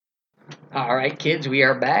All right, kids, we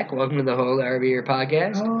are back. Welcome to the Whole RVer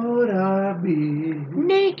podcast. Would I be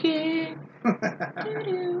Naked.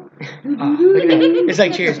 Doo-doo. Look at that. It's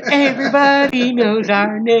like Cheers. Everybody knows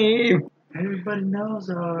our name. Everybody knows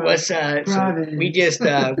our What's so private.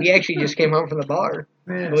 we actually just came home from the bar.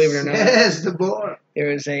 Yes, Believe it or not. Yes, the boy. There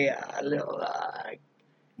was a little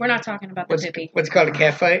We're not talking about the tippy. what's it called, a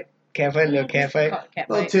cat fight? Cat fight, a little cat fight. Call it cat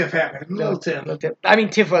Little fight. Tiff happened. Little Tiff. I mean,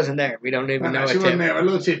 Tiff wasn't there. We don't even know She what wasn't Tiff. there, but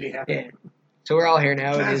little Tiffy happened. Yeah. So we're all here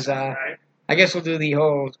now. It That's is all right. I guess we'll do the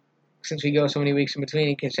whole, since we go so many weeks in between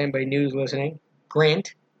in case anybody new is listening.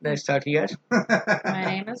 Grant, nice to talk to you guys. My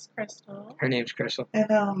name is Crystal. Her name's Crystal. And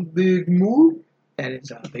I'm Big Moo. That is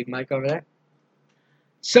Big Mike over there.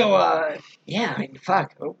 So, yeah, I mean,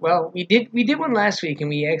 fuck. Well, we did one last week and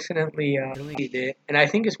we accidentally deleted it. And I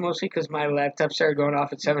think it's mostly because my laptop started going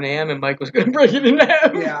off at 7 a.m. and Mike was going to break it in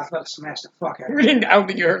half. Yeah, I was about to smash the fuck out of I don't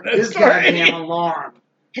think you heard that This story. goddamn alarm.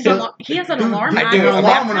 He has an Dude, alarm I on do. his Alarm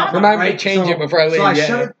laptop. went off. Remind me to Right, change so- it before I leave. So I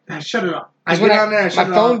yeah. shut it off. I Because when get on there, I my shut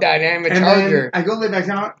it phone off. died and I have a And charger. then I go lay back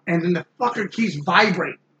down, and then the fucker keeps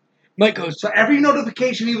vibrating. Mike goes, So every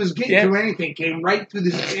notification he was getting Yeah. through anything came right through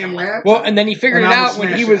this damn laptop. well, and then he figured it And I was out when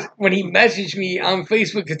smashing it. when he messaged me on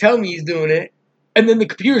Facebook to tell me he's doing it. And then the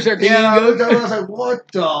computer started yeah, I dinging. looked up and I was like,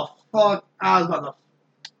 what the fuck? I was about to...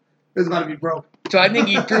 This is about to be broke. So I think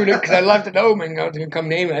he threw it, because I left it open and I was going to come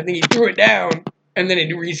name it. I think he threw it down, and then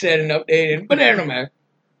it reset and updated. But I don't matter.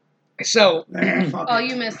 So, Man, fuck All it.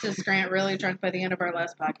 you missed is Grant really drunk by the end of our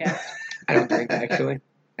last podcast. I don't drink, actually.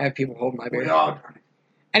 I have people hold my We beer. all done it.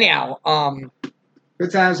 Anyhow,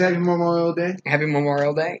 Good times, happy Memorial Day. happy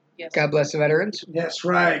Memorial Day. Yes. God bless the veterans. That's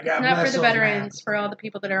right. God Not bless for the those, veterans, for all the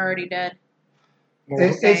people that are already dead.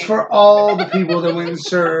 man. It's for all the people that went and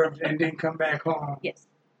served and didn't come back home. Yes.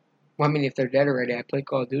 Well, I mean, if they're dead already, I played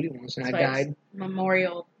Call of Duty once and I That's why it's died.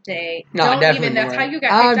 Memorial Day. No, Don't definitely even. That's how Memorial. you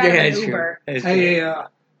got kicked out yeah, of it's an true. Uber. It's true. Hey,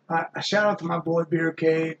 I shout out to my boy Beer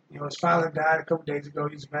Cave. You know, his father died a couple days ago.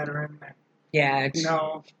 He's a veteran. Yeah, it's... You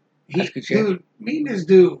know, That's good shit. dude, meeting this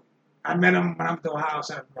dude, I met him when I went to Ohio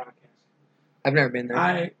State broadcast. I've never been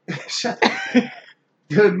there.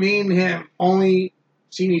 Dude, me and him only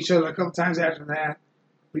seen each other a couple times after that.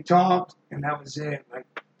 We talked, and that was it. Like,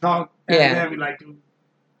 talked, after Yeah. that, we like do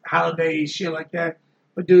holidays, shit like that.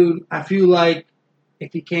 But, dude, I feel like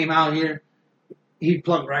if he came out here, he'd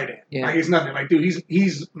plug right in. Yeah. Like, it's nothing. Like, dude,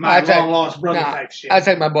 he's my I'd say- long lost brother nah, type shit. That's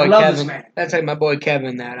like my boy I love this Kevin. man. That's like my boy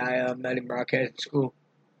Kevin that I met in broadcast school.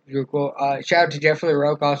 Real cool. Shout out to Jeffrey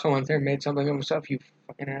Roque, also went there and made something of himself, you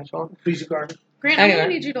fucking asshole. Piece of garbage. Grant, I'm Anyway.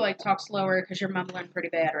 gonna need you to talk slower because you're mumbling pretty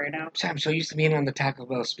bad right now. I'm so used to being on the Taco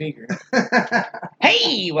Bell speaker.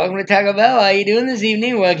 Hey, welcome to Taco Bell. How you doing this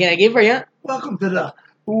evening? What can I get for you? Welcome to the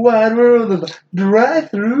wide world of the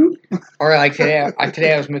drive-through. Or like today,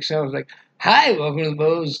 I was mixing up. I was like, hi, welcome to the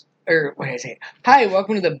Bose, or what did I say? Hi,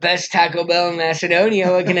 welcome to the best Taco Bell in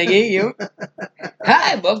Macedonia. What can I get you?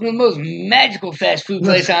 Hi, welcome to the most magical fast food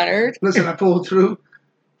place on earth. Listen, I pulled through.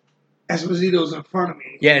 Esposito's in front of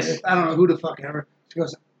me. Yes. I don't know who the fuck ever. She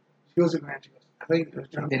goes to Grant. She goes, I think it was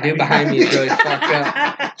drunk. The dude behind me is really fucked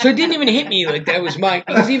up. So it didn't even hit me like that was Mike.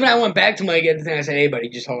 Because even I went back to Mike at the time. I said, hey, buddy,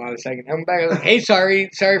 just hold on a second. I went back. I was like, hey, sorry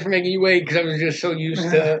for making you wait because I was just so used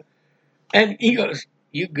to. And he goes,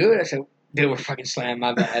 you good? I said, dude, we're fucking slammed.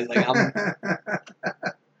 My bad. Like,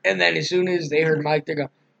 And then as soon as they heard Mike, they go,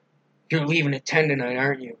 you're leaving at 10 tonight,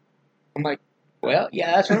 aren't you? I'm like, well,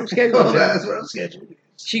 yeah, that's what I'm scheduled Oh, to. that's what I'm scheduled.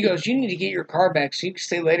 She goes, you need to get your car back so you can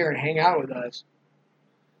stay later and hang out with us.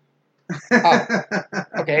 Oh,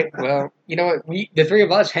 okay, well, you know what? The three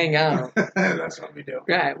of us hang out. That's what we do.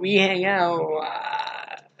 Right, we hang out.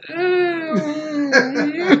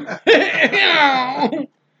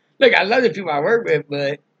 Look, I love the people I work with,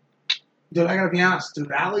 but Dude, I gotta be honest,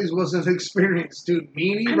 dude. Allie's was an experience, dude.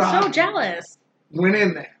 Me and I'm Rob so jealous. went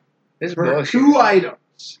in there this is for bullshit. 2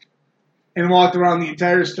 items and walked around the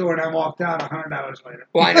entire store, and I walked out $100 later.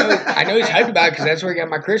 Well, I know he's hyped about it because that's where I got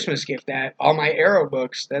my Christmas gift at. All my Arrow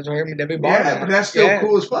books. That's where him and Debbie bought Yeah, it. but that's still Yeah.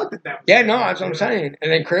 cool as fuck. That was Yeah, no, that's what I'm saying. And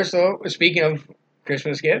then Crystal, speaking of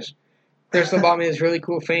Christmas gifts, Crystal bought me this really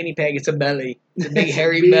cool fanny pack. It's a belly. It's a big It's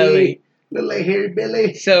hairy big. belly. Little hairy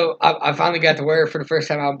belly. So I finally got to wear it for the first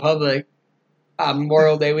time out in public.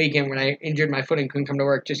 Memorial Day weekend when I injured my foot and couldn't come to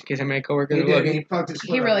work just in case my coworkers He were did. looking. He fucked his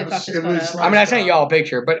foot He up. really It was- fucked his it foot was up. I mean, I sliced sent up. y'all a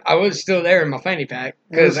picture, but I was still there in my fanny pack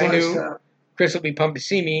It was because I sliced knew up. Chris would be pumped to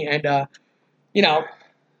see me, and you know,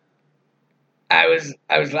 I was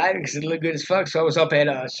laughing because it looked good as fuck. So I was up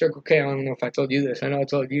at Circle K. I don't know if I told you this. I know I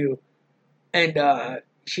told you, and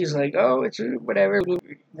she's like, "Oh, it's whatever."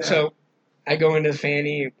 Yeah. So I go into the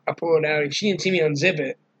fanny, I pull it out, and she didn't see me unzip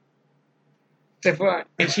it. The fuck?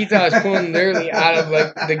 And she thought I was pulling literally out of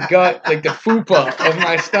like the gut, like the fupa of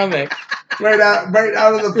my stomach. Right out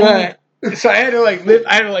of the pool. Right. So I had to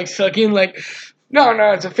like suck in like, no,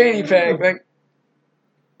 it's a fanny pack. Like,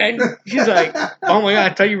 and she's like, oh my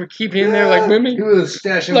god, I thought you were keeping it in there like women. He was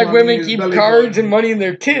stashing Like money in women his keep belly cards button. and money in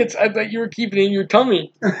their tits. I thought you were keeping it in your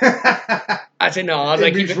tummy. I said no. I was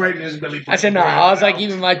like, Reached right in his belly button. I said no. I was like,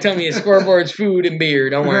 even my tummy is Scoreboard's food and beer.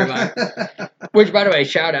 Don't worry about it. Which, by the way,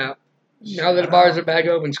 shout out. Now that the bars are back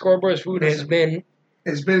open, Scoreboard's food has been.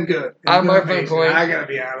 It's been good. On my front point. I gotta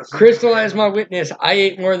be honest. Crystal as my witness. I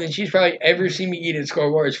ate more than she's probably ever seen me eat at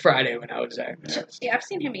Scoreboard's Friday when I was there. Yeah, I've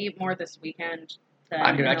seen him eat more this weekend than I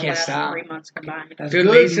in the can't last stop. 3 months combined. That's Good,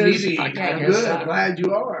 good. Lisa's. You need to eat. I can't Good. stop. Glad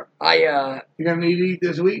you are. I You're gonna need to eat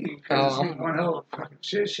this weekend. 'Cause Oh. it's one hell of a fucking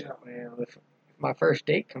shit show. well, if my first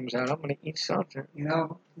date comes out, I'm gonna eat something. You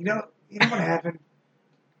know what happened?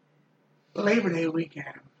 Labor Day weekend.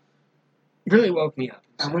 Really woke me up.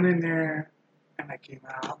 I went in there and I came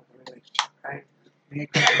out with a relationship, right? Me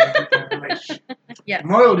and Kristen had a relationship. Yes.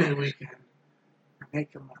 Memorial Day weekend, I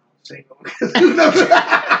make them all single. Who knows?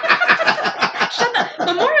 Shut up.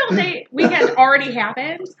 Memorial Day weekend already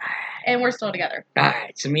happened, and we're still together.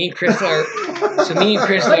 Alright, so me and Crystal are. So me and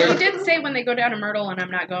Crystal But he are. did say when they go down to Myrtle and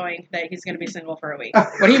I'm not going that he's going to be single for a week.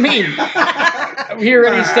 What do you mean? We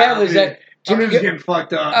already established that. Jimmy's Jimmy. getting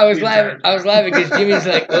fucked up. I was laughing because Jimmy's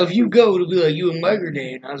like, well, if you go, it'll be like you and Mugger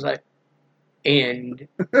Day. And I was like, and he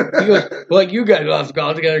goes, well, like you guys will have to go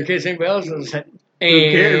out together in case anybody else does. Who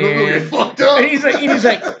cares? We're gonna get And, fucked up. and he's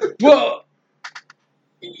like, well,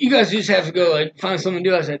 you guys just have to go like find something to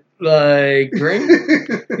do. I said, like drink.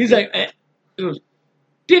 He's like, he goes,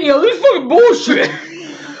 Danielle, this is fucking bullshit.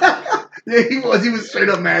 Yeah, he was. He was straight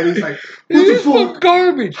up mad. He's like, This what the is fucking fuck?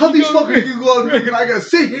 garbage. How He these goes, fuckers can go out drinking? I gotta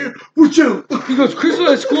sit here with you. He goes, Crystal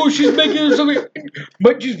at school, she's making something,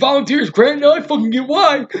 but she's volunteers. Grant, now I fucking get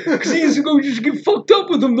why. Because he used to go just get fucked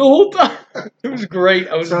up with them the whole time. It was great.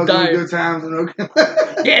 I was Sounds like dying. good times and okay.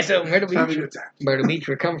 Yeah, so Myrtle Sounds like Beach. good times. Myrtle Beach,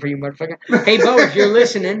 we're coming for you, motherfucker. Hey, Bo, if you're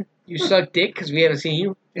listening, you suck dick because we haven't seen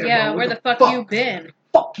you. Yeah, Bo, where what the fuck you been?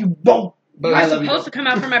 Fuck you, Bo. Bo, You I were love supposed to come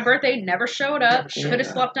out for my birthday, never showed up. Never showed Could have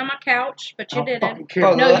up. slept on my couch, but you I don't didn't. fucking care.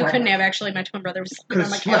 Oh, No, well, you couldn't have actually. My twin brother was sleeping Could on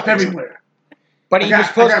my have slept couch. everywhere. But he I was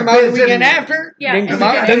got- supposed I to come got out the beds weekend everywhere. after. Yeah, Didn't and come we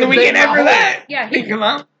out. got Then the beds weekend in my after hole. that. Yeah, Didn't come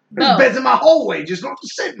out. There's Bo. beds in my hallway, just not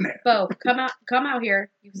sitting there. Bo, come out here.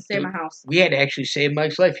 You can stay in my house. We had to actually save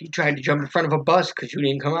Mike's life. He tried to jump in front of a bus because you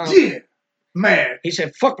didn't come out. Yeah, man. He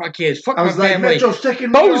said, fuck my kids, fuck I my was like, family. Metro's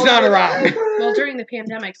taking Bo's not around. Well, during the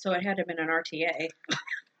pandemic, so it had to have been an RTA.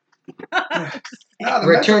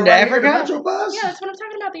 Return to Africa? The Metro bus? Yeah, that's what I'm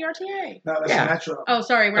talking about. The RTA. No, that's Yeah. Metro. Oh,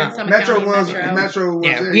 sorry, we're in Summit Metro County. was Metro. Metro was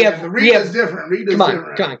Yeah, there. we have- the we Rita's have- different. Rita's Come on,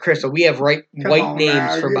 different. come on, Crystal. We have white Come on names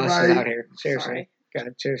now, for you're buses right. out here. Seriously. Sorry.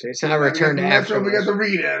 God, seriously. It's not We Return got to the Metro, Africa. we got the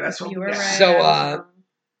Rita. That's what You we were got. right. So, I was wrong.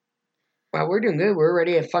 Wow, we're doing good. We're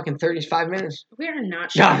already at fucking 35 minutes. We are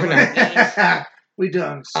not No, sure. we're not. We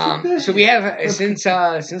done. So we have since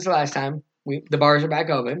the last time the bars are back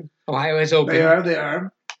open. Ohio is open. They are. They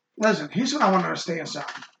are. Listen, here's what I want to understand.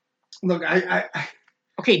 Something. Look, I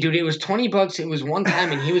Okay, dude, it was $20. It was one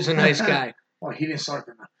time, and he was a nice guy. well, he didn't slurp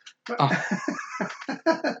enough. But,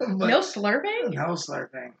 but No slurping? no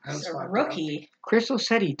slurping. That was He's a fucked up. rookie. Crystal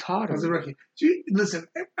said he taught I was a him. rookie. She, listen,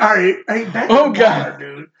 all right, back to Oh, the God. bar,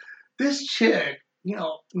 dude. This chick,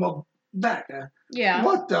 well, Becca, Yeah.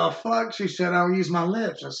 what the fuck? She said, I'll use my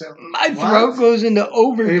lips. I said, My what? throat goes into It freaked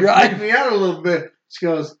overdrive. me out a little bit. She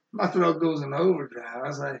goes, my throat goes into overdrive. I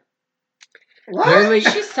was like, what? Literally,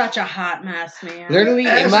 She's such a hot mess, man. literally,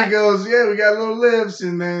 And in she my, goes, yeah, we got little lips.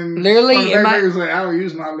 And then Literally, in my- was like, I don't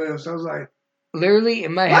use my lips. I was like, literally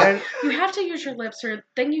in my what? head, You have to use your lips, or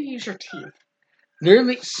then you use your teeth.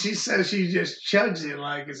 literally, She said she just chugs it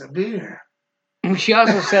like it's a beer. she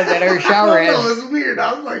also said that her shower I don't know, has it's weird.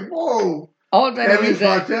 I was like, whoa. all that That is means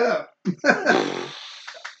that. fucked up.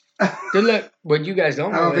 Dude, look, what you guys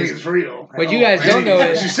don't I know don't think is it's real. What you guys don't know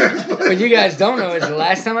is- what what you guys don't know is the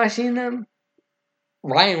last time I seen them,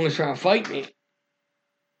 Ryan was trying to fight me.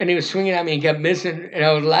 And he was swinging at me and kept missing, and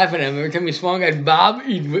I was laughing at him. Every time he swung, I'd bob,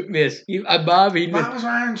 he'd miss. I'd bob, he'd miss. Why was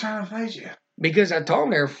Ryan trying to fight you? Because I told him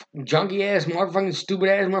they're junky ass, motherfucking stupid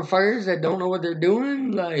ass motherfuckers that don't know what they're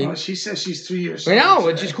doing. Like, Well, she said she's 3 years. I know, sober,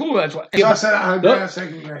 which so- is cool. That's why. So I said, I'll Look, grab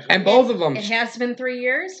second question. and both of them, It has been 3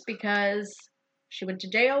 years because she went to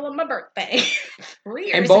jail on my birthday 3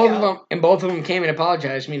 years and both ago. of them came and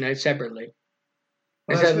apologized to me night separately.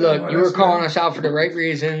 I Well, said, that's good. "Look, Well, you were that's calling good. us out for the right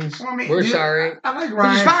reasons. Well, I mean, We're you- sorry." I like Which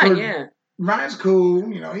Ryan. is fine, for, yeah. Ryan's cool.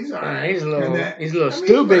 He's all Yeah, right. he's a little, And he's a little I mean,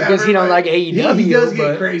 stupid because he don't whatever, like but AEW. He does get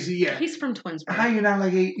but crazy, yeah. He's from Twinsburg. How you not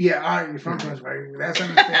like Yeah, all right, you're from Twinsburg. That's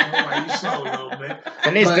understandable why you slow a little bit.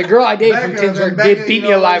 and it's the But girl I dated from Becca, Tinsburg Becca, did beat me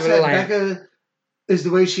like alive I with a said, lamp. Becca is the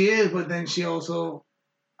way she is, but then she also,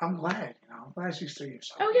 I'm glad, I'm glad she's still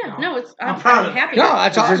yourself. Oh yeah, no, I'm proud of happy. No,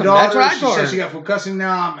 that's It's her awesome. daughter, That's what I she told said her. she got full cussing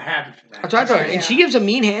now. I'm happy for that. That's what I told her. Yeah. And she gives a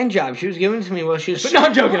mean hand job. She was giving it to me while she was. No,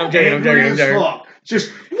 I'm joking. I'm joking. I'm Angry joking. I'm as joking. fuck.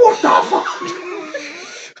 Just, what the fuck?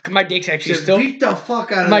 My dick's actually Just still. beat the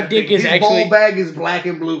fuck out of My that dick thing. is His actually- ball bag is black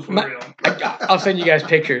and blue for real. I'll send you guys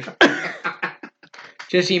pictures.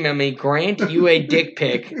 Just email me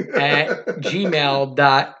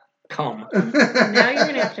grantyouadickpic@gmail.com. Now you're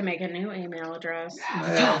gonna have to make a new email address.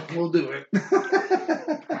 Yeah, we'll do it.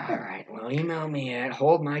 All right. Well, email me at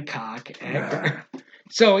holdmycock.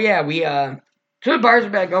 So yeah, so the bars are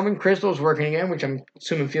back open. Crystal's working again, which I'm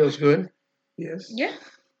assuming feels good. Yes. Yeah.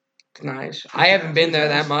 It's nice. I haven't been there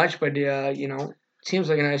that much, but seems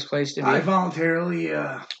like a nice place to I be. voluntarily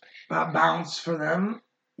bounced for them.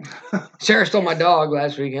 Sarah stole my dog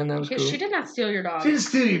last weekend. That was cool. She did not steal your dog. She didn't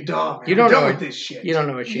steal your dog. Man. You don't I'm done know with it. this shit. You don't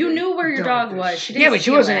know what she You did. knew where your Done dog with was. this She Yeah, didn't but she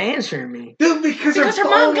steal wasn't it. answering me. Dude, because her phone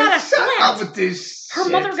mom got a was shut flat. up with this. Her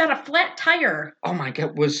shit. mother got a flat tire. Oh my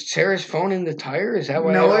god, was Sarah's phone in the tire? Is that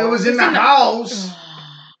why? No, it was in the in the- house.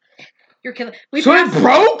 You're killing. So it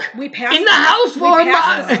broke We passed in the house We for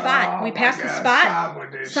passed the my. spot. We my passed the God, spot stop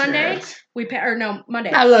with this Sunday. shit.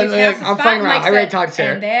 Monday. Now, look, We passed the I'm spot fucking and around. Mike I already said, talked to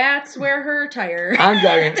Sarah. And that's where her tire. I'm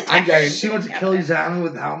joking. I'm joking. She went to Kelly's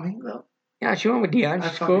without me, though. Yeah, she went with Dion. I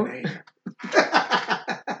She's fucking cool. hate her.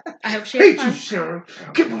 I hope she Hate has you, fun. Sarah.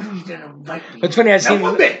 Can't believe you didn't invite me. It's funny. I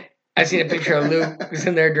I seen a picture of Luke was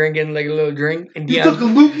in there drinking like a little drink, and You Dion. took a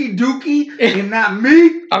lookie dookie and not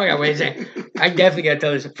me. Oh my god! Wait a second. I definitely gotta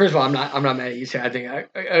tell this. First of all, I'm not mad at you, Sarah. I think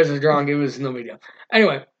I was drunk. It was no big deal.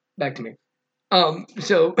 Anyway, back to me.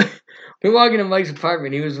 So we walk into Mike's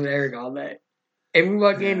apartment. He was with Eric all day, and we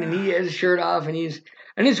walk in, and he has his shirt off, and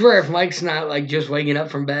I swear if Mike's not like just waking up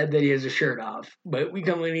from bed, that he has his shirt off. But we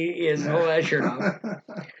come in, he has his whole ass shirt off.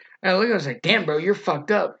 And I look at him, I was like, "Damn, bro, you're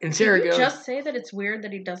fucked up." And Sarah Did you goes, just say that it's weird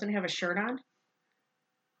that he doesn't have a shirt on?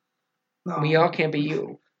 No. "We all can't be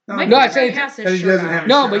you." Mike No, I never say has his that he shirt doesn't on. have a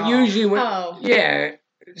No, shirt but off. usually when Oh. yeah,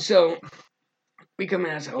 so we come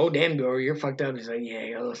in. I said, "Oh damn, bro, you're fucked up." He's like, "Yeah,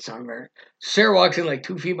 you got a little sunburn." Sarah walks in like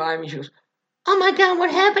 2 feet behind me. She goes, "Oh my god,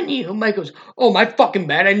 what happened to you?" Mike goes, "Oh my fucking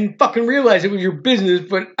bad. I didn't fucking realize it was your business,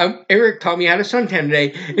 but Eric taught me how to suntan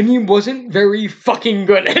today, and he wasn't very fucking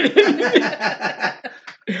good at it."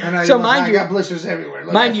 I know, So I mind got you- blisters everywhere.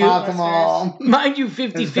 Look, mind I you- popped them all. Mind you, It's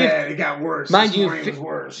 50-50. bad. It got worse. Mind This you, morning it was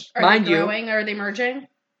worse. Are Mind they you- growing? Are they merging?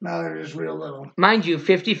 Now they're just real little. Mind you,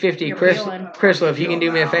 50-50. You're Crystal, peeling. Crystal, if you can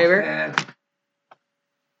do me a favor. Man.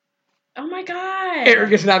 Oh my god.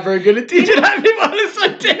 Eric is not very good at teaching how people how to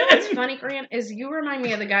You know what's suntan. funny, Grant? Is you remind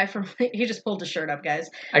me of the guy from. He just pulled his shirt up, guys.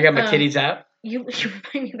 I got my Um, titties out. You remind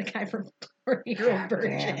me of the guy from 40-Year-Old God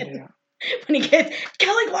Virgin. damn, dude. When he gets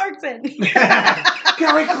Kelly Clarkson.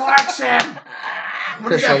 Kelly Clarkson.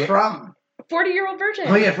 Where's Crystal. that from? 40-Year-Old Virgin.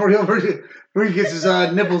 Oh yeah, 40 over where he gets his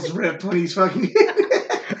nipples ripped when he's fucking.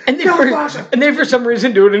 And they, Kelly for, Clarkson. and they for some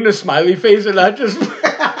reason do it in a smiley face and not just.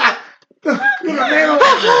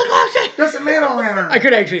 That's a man on lantern. I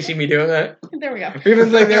could actually see me doing that. There we go.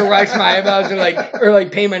 Even like they're waxing my eyebrows or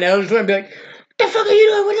like paint my nails and I'd be like, "What the fuck are you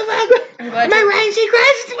doing? What the fuck? I'm glad, Am I your, Ryan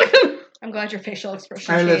Seacrest?" What the-" I'm glad your facial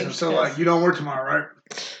expression Hey, changed. listen. So 'cause you don't work tomorrow, right?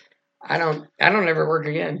 I don't ever work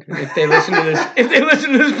again if they listen to this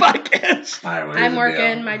podcast. All right, well, here's I'm the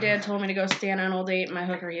working. deal. My dad told me to go stand on Old 8 in my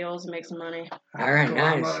hooker heels and make some money. All right, cool.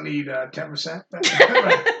 nice. I'm gonna need 10%.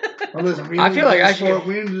 Well, listen, we I need feel to like do I sport- should-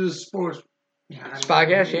 We need to do sports. This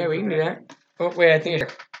podcast, yeah, we can do that. Oh wait, I think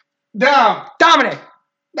it's Down, Dominic.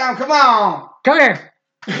 down. Come on, Come here.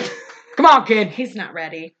 Come on, kid. He's not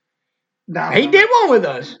ready. down. He did one with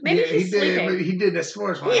us. Maybe Yeah, he's he did. sleeping. But he did the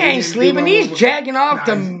sports one. He He ain't didn't do sleeping. one He's with- jacking off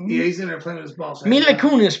Nah, the he's in there playing with his balls. Mila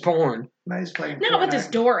Kunis porn. No, he's playing. Not with his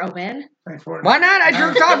Fortnite. door open. Playing Fortnite. Why not? I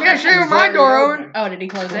jerked off yesterday with my door open. Oh, did he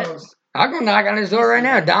close it? Closed. I'll go knock on his door right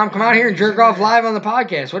now. Dom, come out here and jerk off live on the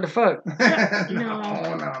podcast. What the fuck? no,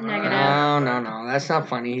 Negative. No. That's not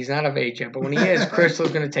funny. He's not of age yet. But when he is,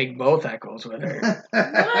 Crystal's going to take both echoes with her.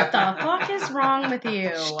 What the fuck is wrong with you?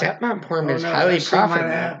 Stepmom porn Oh, is no, highly that shit might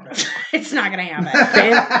profitable. happen. It's not gonna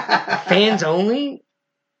happen. Fans only?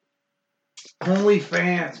 Only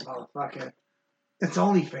fans, motherfucker. It's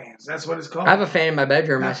only fans. That's what it's called. I have a fan in my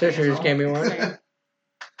bedroom. My Not sister fans just gave me only. one.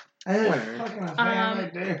 Hey, Whatever. fucking a fan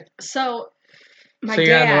right there. So, my So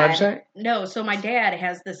you're on dad. the website? No, so my dad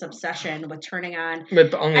has this obsession with turning on.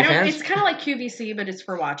 With I don't. OnlyFans? It's kind of like QVC, but it's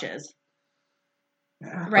for watches.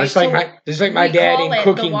 Yeah. right? It's like my we dad call in it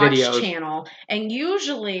cooking the watch videos. channel, and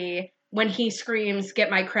usually when he screams, "Get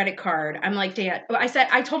my credit card," I'm like, "Dad,"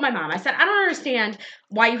 I told my mom, I said, "I don't understand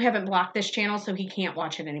why you haven't blocked this channel so he can't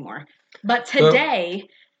watch it anymore." But today,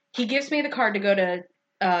 he gives me the card to go to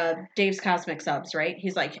Dave's Cosmic Subs, right?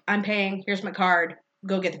 He's like, "I'm paying. Here's my card.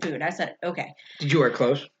 Go get the food." I said, "Okay." Did you wear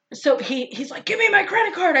clothes? So he's like, "Give me my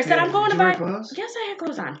credit card." I said, Yeah, "I'm going did to you wear buy." clothes? Yes, I had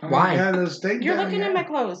clothes on. Oh Why? my God, those steak You're down, looking yeah. at my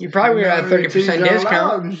clothes. You probably got a 30%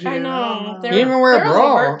 discount. I know. You didn't even wear a They're a little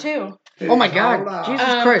bra. hurt too. Oh my God,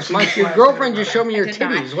 Jesus Christ! Your girlfriend just showed me your I did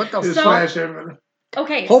not. titties. What the Just So- fuck? flash everything.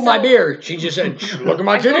 Okay. Hold so my beer. She just said, "Look at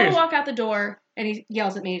my I go to titties." walk out the door, and he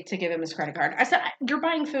yells at me to give him his credit card. I said, "You're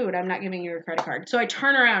buying food. I'm not giving you your credit card." So I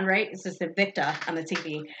turn around, right? It's this Invicta on the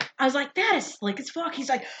TV. I was like, "That is slick as fuck." He's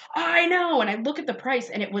like, "I know." And I look at the price,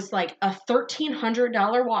 and it was like a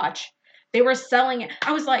 $1,300 watch. They were selling it.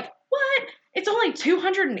 I was like, "What? It's only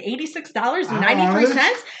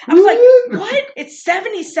 $286.93." I was like, "What? It's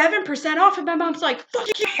 77% off." And my mom's like, "Fuck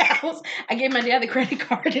yeah!" I gave my dad the credit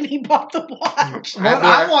card, and he bought the watch. Well,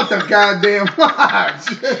 I want the goddamn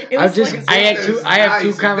watch. It was slick as I fuck. have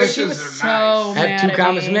two comments. She was Dishes so are I have mad two at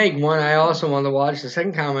comments to me. make. One, I also want to watch. The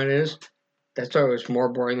second comment is that story was more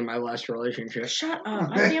boring than my last relationship. Shut up.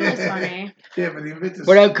 My family's funny. Yeah, but the Invictus.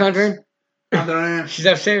 What up, country? Andrea, She's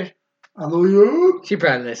upstairs. hello. She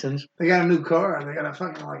probably listens. They got a new car. They got a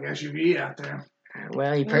fucking like SUV out there.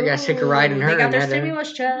 Well, he probably got sick of riding Ooh, her. They got and their had to-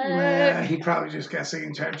 stimulus check. Yeah, he probably just got sick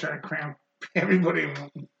and tired trying to cram everybody in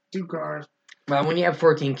 2 cars. Well, when you have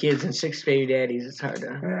 14 kids and 6 baby daddies, it's hard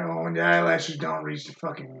to. Yeah, well, when the eyelashes don't reach the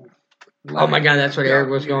fucking. Oh my God, that's what Eric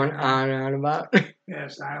was Yeah. going on and on about.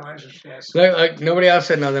 Yes, the eyelashes. Yes. like nobody else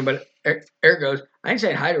said nothing, but Eric goes, "I ain't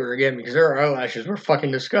saying hi to her again because her eyelashes were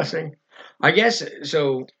fucking disgusting." I guess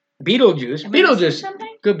so. Beetlejuice, Am I missing Beetlejuice,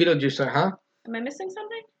 something? good Beetlejuice, huh? Am I missing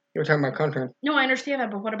something? You were talking about country. No, I understand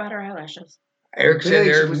that, but what about her eyelashes? Eric said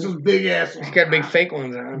Big, there. with those big ass ones. She's got big fake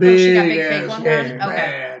ones on. Oh, she got big ass fake ones on? Okay.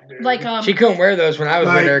 Bad, dude. Like, She couldn't wear those when I was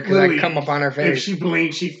with Like, her because I'd Lily, come up on her if face. she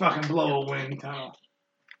blinked, she fucking blow a wind tunnel.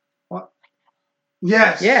 What?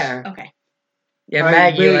 Yes. Yeah, okay. yeah, Like,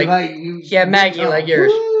 Maggie, big, like you, Maggie, tunnel. like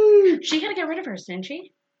yours. Woo! She had to get rid of hers, didn't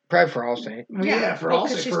she? probably for Allstate. Yeah, for Oh, all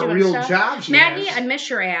 'cause she's for a doing real stuff. job. She Maggie, has. I miss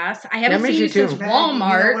your ass. I I haven't miss seen you you too. since Maggie, you know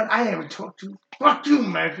Walmart. what? I haven't talked to. Fuck you,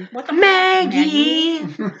 Maggie. What the Maggie,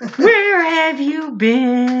 where have you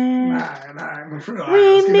been? Nah, for real.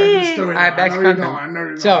 Let's get back to the story. Alright, back to country. I know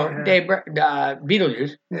you're So, going. Dave,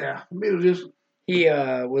 Beetlejuice, Yeah, Beetlejuice. he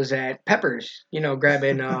was at Pepper's,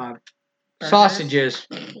 grabbing sausages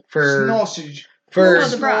for Sausage. for Oh,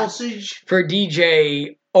 the bra. Sausage. for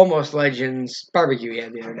DJ Almost Legends barbecue he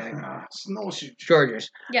had the other day, Sausage. George's.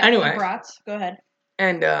 Yeah, Anyway. the brats. Go ahead.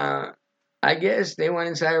 And I guess they went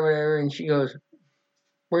inside or whatever, and she goes,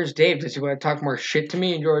 "Where's Dave? Does he want to talk more shit to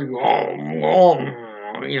me?" And George goes,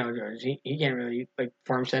 George, he can't really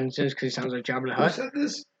form sentences because he sounds like Jabba the Who Hutt. said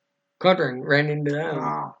this? Clutter ran into them.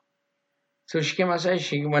 Oh. So she came outside.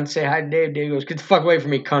 She went to say hi to Dave. Dave goes, "Get the fuck away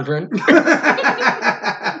from me, cuntrin."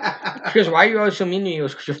 She goes, "Why are you always so mean to me?" He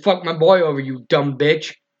goes, "Because you fucked my boy over, you dumb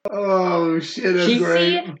bitch." Oh shit, that's She-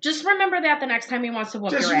 great. See, just remember that the next time he wants to whoop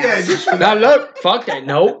Just, your yeah, ass. just Now look, fuck that.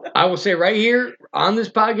 No, I will say right here on this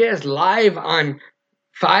podcast, live on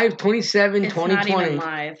 5/27/2020. It's not even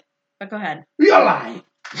live. But go ahead. realize.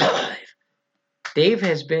 Live. Dave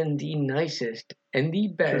has been the nicest and the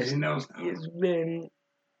Because best he knows now. he's been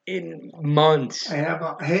in months. Hey,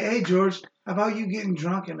 hey, George, how about you getting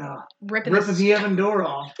drunk and Ripping ripping this. the oven door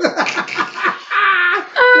off? What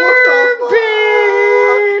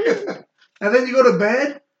the fuck? And then you go to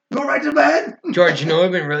bed? Go right to bed? George, it would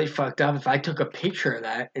have been really fucked up if I took a picture of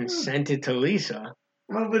that and sent it to Lisa.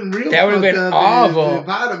 Would have been real. That would've fucked been up awful. If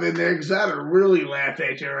I'd have been there, because I'd have really laughed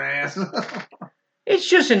at your ass. It's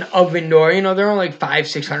just an oven door, they're only like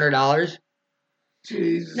 $500-$600.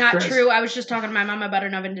 Jesus Not Christ. true. I was just talking to my mom about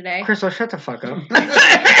an oven today. Crystal, shut the fuck up.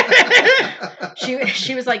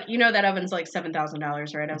 She was like, that oven's like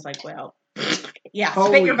 $7,000, right? I was like, well, yeah, Holy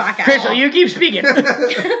spit your back out. Crystal, you keep speaking.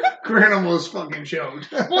 Grin almost fucking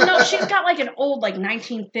choked. Well, no, she's got like an old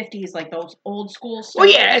 1950s, like those old school stuff. Well,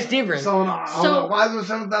 yeah, that's different. So, hold on. Why is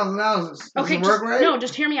it $7,000? Does Okay, it work right?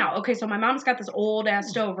 just hear me out. Okay, so my mom's got this old ass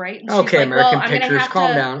stove, right? And she's Okay, like, American I'm gonna Pictures, have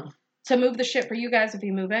calm down. to move the shit for you guys if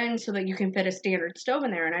you move in so that you can fit a standard stove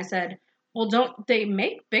in there. And I said, well, don't they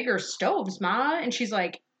make bigger stoves, Ma? And she's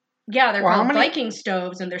like, yeah, they're called Viking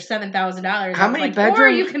stoves and they're $7,000. How many bedrooms? Or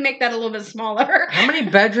you can make that a little bit smaller. How many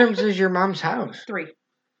bedrooms is your mom's house? 3.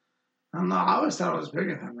 I don't know. I always thought it was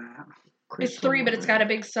bigger than that. It's 3, but it's got a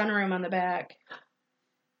big sunroom on the back.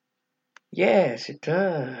 Yes, it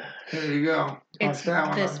does. There you go. It's Watch that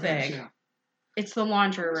one this up, big. yeah. It's the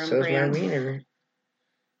laundry room, So is my Graham. wiener.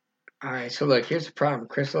 All right, so look, here's the problem.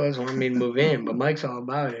 Crystal doesn't want me to move in, but Mike's all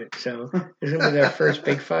about it. So it's gonna be their first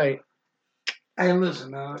big fight. Hey,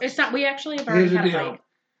 listen, It's not. We actually have already here's the had a deal. fight.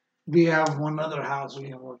 We have one other house we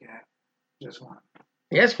can look at. Just one.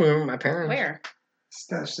 Yes, we were with my parents. Where?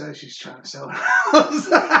 Steph says she's trying to sell her house.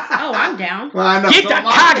 Oh, I'm down. Well, I know. Get the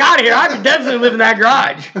cock out of here! I could definitely live in that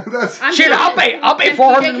garage. I'm Shit, down. I'll pay And $400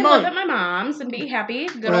 PJ a can month. live at my mom's and be happy.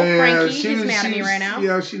 Good old Well, yeah, Frankie, she he's was- mad at she me was- right now. You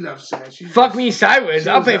know, she's upset. Fuck me sideways.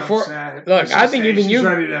 I'll pay $4. Look, I think even she's you.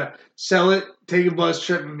 ready to sell it, take a bus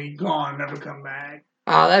trip, and be gone, never come back.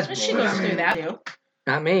 Oh, that's She bullshit. goes through that too.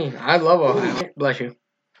 Not me. I love Ohio. Bless you.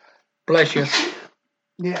 Bless you.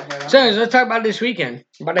 Yeah, but So let's talk about this weekend.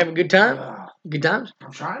 About to have a good time. Good times.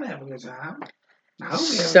 I'm trying to have a good time. I hope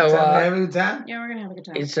we have So, a good time. We have a good time. Yeah, we're gonna have a good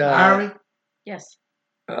time. It's Are we? Yes.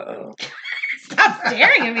 Uh-oh. Stop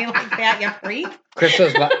staring at me like that, you freak.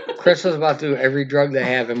 Crystal's about to do every drug they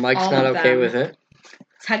have, and Mike's All not of okay them. with it.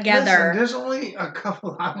 Together. Listen, there's only a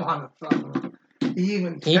couple I want to fucking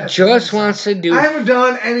even. He test just myself. wants to do. I haven't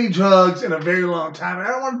done any drugs in a very long time, and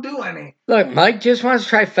I don't want to do any. Look, Mike just wants to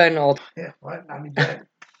try fentanyl. Yeah, what? I'll be dead.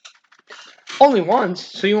 Only once,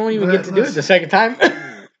 so you won't even But get to do it the listen. second time.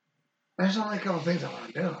 There's only a couple things I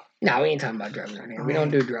want to do. No, we ain't talking about drugs on here. We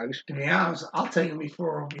don't do drugs. To be honest, I'll take them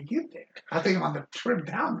before we get there. I'll take them on the trip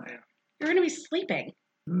down there. You're gonna be sleeping.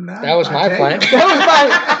 No, That was I'll my take plan. 'em.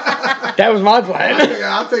 That was my plan.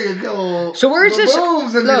 I'll take a couple. So where's this-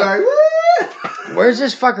 booms and look. be like, woo! Where's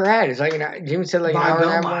this fucker at? It's like Jimmy said like an By hour and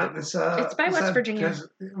a half. Belmont. away. It's by West Virginia.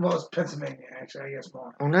 Well, it's Pennsylvania, actually, I guess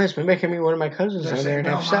more. Oh, nice. Maybe I can meet one of my cousins down there and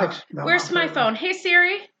have sex. Where's my phone? Hey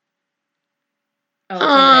Siri. Oh, it's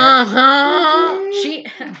right Uh-huh. there. She.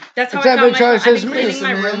 That's how What's I that got bitch my phone. always I've says been to me? cleaning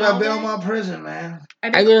my man, room about all day. Belmont Prison, man.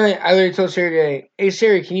 I've I been, literally told Siri today, hey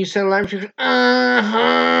Siri, can you set alarm? She goes,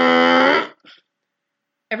 uh-huh.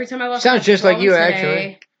 every time I lost Sounds my just like phone you, today,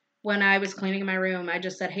 actually. When I was cleaning my room, I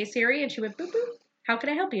just said, "Hey Siri," and she went, "Boop boop. How can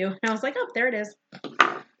I help you?" And I was like, "Oh, there it is."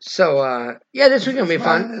 So, yeah, this weekend will be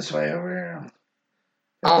fun. This way over here.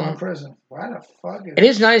 Prison. Why the fuck is It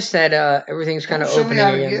is nice that everything's kind of Show me opening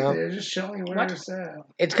how to again, get though. there. Just show me where What? it's at.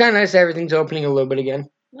 It's kind of nice that everything's opening a little bit again.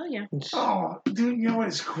 Well, yeah. It's- Oh, dude, you know what?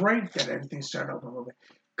 It's great that everything started open a little bit.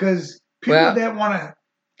 Because people Well- that want to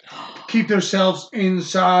keep themselves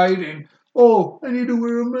inside and, oh, I need to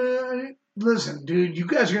wear a mask. Listen, dude, you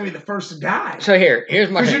guys are going to be the first to die. So here's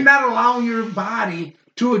my Because you're thing. not allowing your body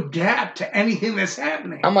to adapt to anything that's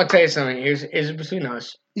happening. I'm going to tell you something. Here's between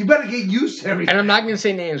us. You better get used to everything. And I'm not going to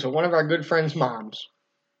say names, but one of our good friends' moms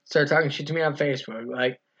started talking shit to me on Facebook.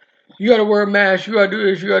 Like, you got to wear a mask. You got to do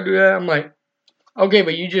this. You got to do that. I'm like, okay,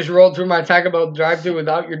 but you just rolled through my Taco Bell drive-thru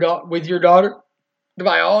with your daughter to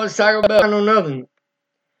buy all this Taco Bell. I know nothing.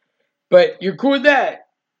 But you're cool with that.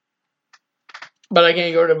 But I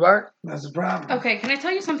can't go to the bar. That's the problem. Okay, can I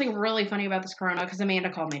tell you something really funny about this corona? Because Amanda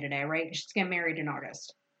called me today, right? She's getting married in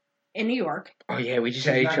August in New York. Oh, yeah, we just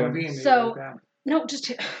She's had not each gonna other. be in there So- like that. No,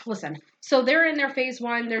 just listen. So they're in their phase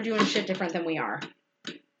 1. They're doing shit different than we are.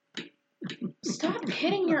 Stop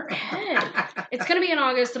hitting your head. It's gonna be in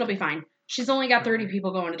August. It'll be fine. She's only got 30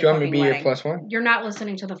 people going to Do you the want me to fucking be your wedding. plus one? You're not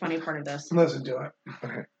listening to the funny part of this. Listen to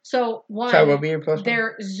it. So one, So I will be your plus one?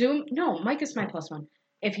 their Zoom. No, Mike is my plus one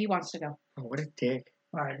if he wants to go. Oh, what a dick.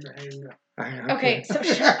 All right, here you go. All right, Okay, so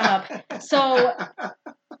shut up. So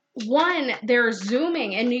one, they're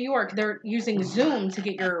Zooming in New York. They're using Zoom to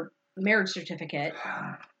get your marriage certificate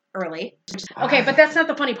early. Okay, but that's not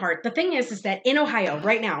the funny part. The thing is that in Ohio,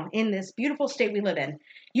 right now, in this beautiful state we live in,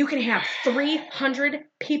 you can have 300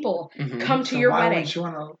 people Mhm. come to So your why wedding. would you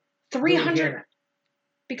want to 300.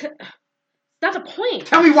 Because that's the point.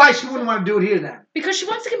 Tell me why she wouldn't want to do it here then. Because she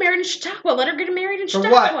wants to get married in Chautauqua. Let her get married in For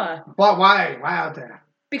Chautauqua. what? But why? Why out there?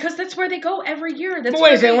 Because that's where they go every year. That's But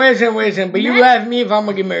where wait a second, they- wait a second. But you Matt- laugh at me if I'm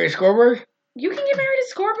going to get married scoreboard? You can get married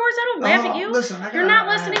at scoreboards. I don't laugh at you. Listen, You're not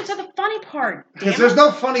listening to the funny part. Damn Because it. there's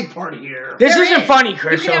no funny part here. This There isn't is. funny, You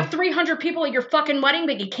Crystal. can have 300 people at your fucking wedding,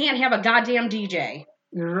 but you can't have a goddamn DJ.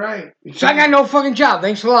 You're right. So I got no fucking job.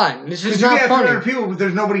 Thanks a lot. This Because is you not can have funny. 300 people, but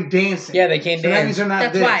there's nobody dancing. Yeah, they can't So that means dance. they're not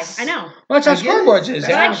That's this. why. I know. Well, that's how I get it. scoreboards is.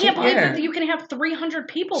 But But I Yeah. can't believe Yeah. that you can have 300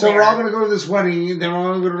 people So there. we're all going to go to this wedding, then we're all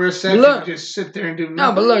going to go to the reception Look. and just sit there and do nothing.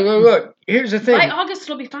 No, but look. Here's the thing. By August,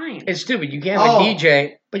 it'll be fine. It's stupid. You can't have a Oh.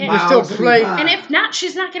 DJ, but you By can still August, it'll play. be fine. And if not,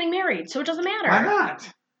 she's not getting married, so it doesn't matter. Why not?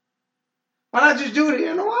 Why not just do it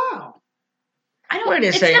here in a while? I don't. Wait a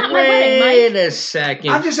it's second. not my wedding, Mike. Wait a second.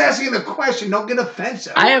 I'm just asking the question. Don't get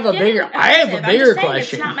offensive. I have a bigger offensive. bigger I'm just saying,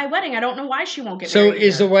 question. It's not my wedding. I don't know why she won't get So married.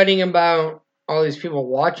 is the here. wedding about all these people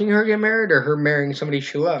watching her get married, or her marrying somebody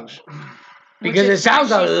she loves? Which Because it is why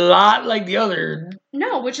sounds a she's- lot like the other.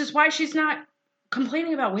 No, which is why she's not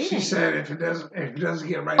complaining about waiting. She said if it doesn't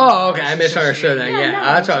get right. Oh, okay. I she misunderstood said that. she- Yeah, no,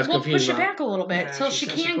 that's what I was we'll confused push about. it back a little bit Yeah, till she she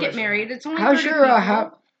said she can get pushed it. married. It's only How's 30 your people.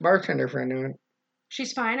 hot bartender friend doing?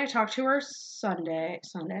 She's fine. I talked to her Sunday.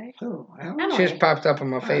 Oh, Emily. She just popped up on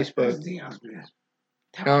my Facebook. That's Dion's bitch.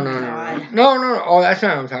 No. God. No. Oh, that's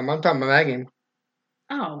not what I'm talking about. I'm talking about Megan.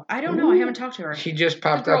 Oh, I don't know. I haven't talked to her. She just The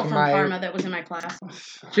popped girl up in from my. Pharma that was in my class.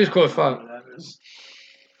 She was cool as fuck.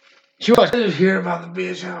 She I was, just hear about the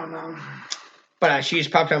bitch. I don't know. but she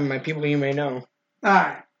just popped up in my people you may know, All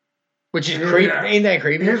right. which is Here we creepy. are. Ain't that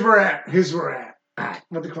creepy? Here's where we're at. Alright.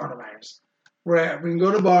 With the coronavirus. We can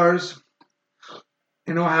go to bars.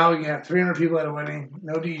 In Ohio, you have 300 people at a wedding.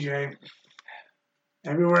 No DJ.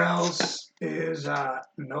 Everywhere else is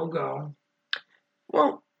no go.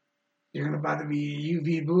 Well, You're going to about to be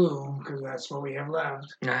UV blue because that's what we have left.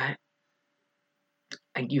 alright.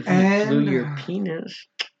 And you And- blew your penis.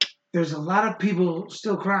 There's a lot of people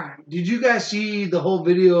still crying. Did you guys see the whole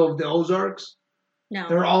video of the Ozarks? No.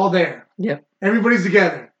 They're all there. Yep. Everybody's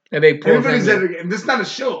together. That big poor Everybody's thing. there. And this is not a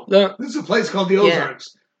show. Look, This is a place called the Yeah.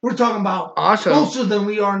 Ozarks. We're talking about also, closer than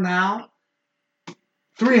we are now.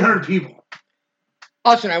 300 people.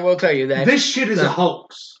 Austin, I will tell you that This shit is a No.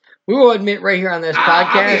 hoax. we will admit right here on this I'll be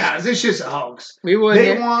podcast, honest, this shit's a hoax. we will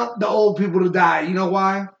They admit, want the old people to die. You know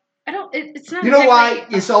why? I don't. It's not. You know why?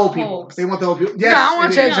 exactly It's a the old people. hoax. They want the old people. No, I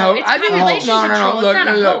won't it say is. it's No, hoax. it's I think- population no, control. look, It's not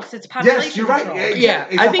a look. hoax. It's population Yes, you're right. control. It's yeah,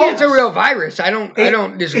 a I think it's a hoax. real virus. I don't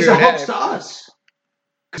disagree It's a with hoax that. to us.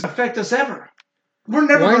 Because it affect us ever. We're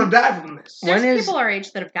never When- going to die from this. when There's is- people our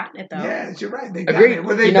age that have gotten it though. Yes, you're right. They Agreed. got it. What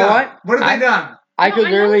have they You know done? what? What have they done? I No, could I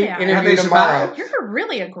know literally that. Have interview they tomorrow. survived? You're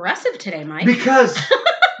really aggressive today, Mike. Because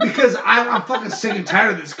I'm fucking sick and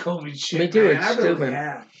tired of this COVID shit. Me too, Man. it's I really stupid.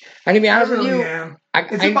 am. And to be I honest with really you, am. I,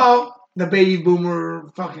 It's I, about the baby boomer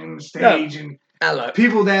fucking stage and I look.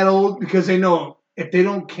 people that old because they know if they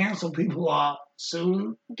don't cancel people off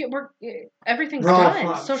soon, Everything's We're all done.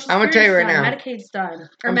 fucked. Social I'm gonna tell you right Security's now. done. Medicaid's done.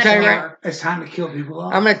 Or I'm telling you Medicare. right- it's time to kill people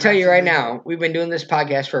off. I'm going to tell you right now, we've been doing this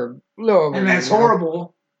podcast for a little over And a year that's now.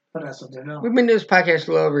 horrible, but that's what they know. We've been doing this podcast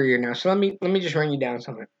a little over a year now, so let me just run you down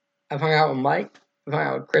something. I've hung out with Mike. I've hung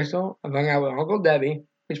out with Crystal. I've hung out with Uncle Debbie,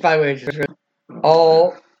 which, by the way, is just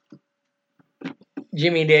all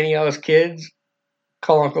Jimmy and Danielle's kids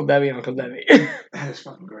call Uncle Debbie Uncle Debbie. That is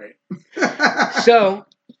fucking great. So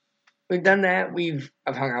we've done that.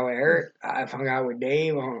 I've hung out with Eric. I've hung out with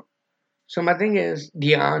Dave. So my thing is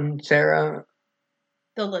Dion, Sarah.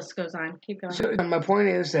 The list goes on. Keep going. So my point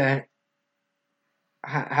is that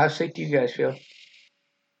how sick do you guys feel?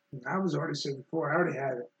 I was already sick before. I already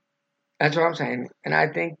had it. That's what I'm saying. And I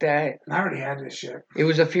think that I already had this shit. it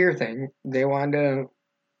was a fear thing. They wanted to.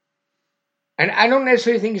 And I don't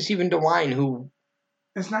necessarily think it's even DeWine who.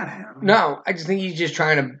 It's not him. No, I just think he's just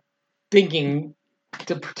thinking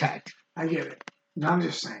to protect. I get it. No, I'm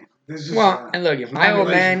just saying. This is Well, and look, if my old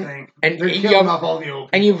population man. thing. and They're you- killing off all the old people.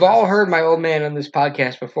 And you've all heard my old man on this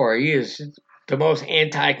podcast before. He is the most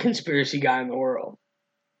anti-conspiracy guy in the world.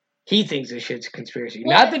 He thinks this shit's a conspiracy,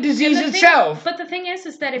 Well, not the and disease thing- itself. But the thing is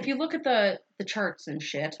that if you look at the charts and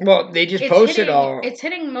shit, Well, they just it's posted hitting, all. It's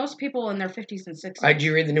hitting most people in their 50s and 60s. Did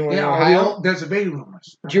you read the new one in Yeah, all Ohio? there's a baby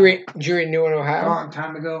boomers. Did you read the new one in Ohio? Long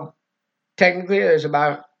time ago. Technically, there's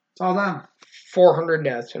about It's all them. 400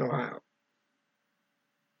 deaths in Ohio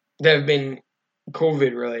that have been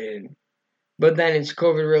COVID related. But then it's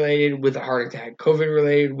COVID related with a heart attack, COVID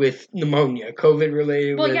related with pneumonia, COVID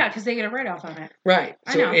related Well, with... yeah, because they get a write-off on it. Right.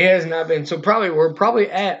 I So know. it has not been... So we're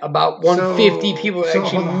probably at about 150 people that so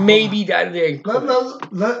actually hold on. maybe died of the...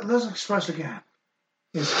 Let's express again.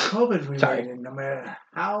 It's COVID related Sorry. no matter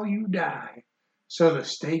how you die. So the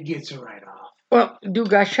state gets a write-off. Well, dude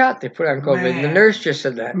got shot. They put on COVID. Man. The nurse just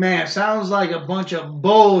said that. Man, sounds like a bunch of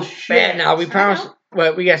bullshit. Man, now we I promised... know.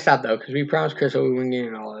 Well, we got to stop, though, because we promised Crystal we wouldn't get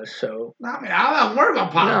into all this, so... I mean, I'm not worried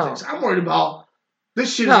about politics. I'm worried about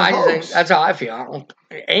this shit. No, is a I just think hoax. that's how I feel.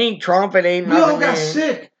 It ain't Trump, it ain't We nothing. all got man.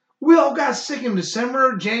 sick. We all got sick in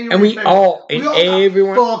December, January, And we February. all, and We all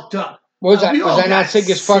everyone... got fucked up. What was that? we all Was I not got sick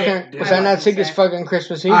as sick, fucking... dude. Was I I not wasn't sick as sick. fucking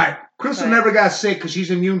Christmas Eve? All right, Crystal Right. never got sick because she's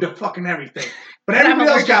immune to fucking everything. But But I'm everybody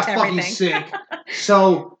else allergic got to fucking everything. sick.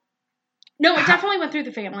 So No, it definitely went through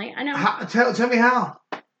the family. I know. tell me how.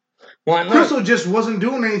 Well, look, Crystal just wasn't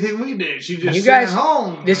doing anything we did. She just You sat guys- at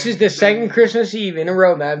home. this is the second Christmas Eve in a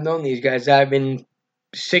row that I've known these guys that I've been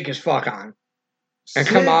sick as fuck on. and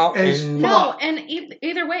come Sick out as and- No, fuck. and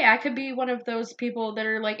either way, I could be one of those people that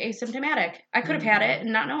are like asymptomatic. I could have had it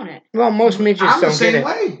and not known it. Well, most midgets I'm the don't get same it.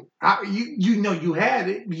 way. You know you had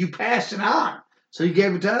it. You passed it on. So he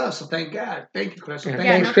gave it to us. So thank God. Thank you, Crystal. Yeah, Thank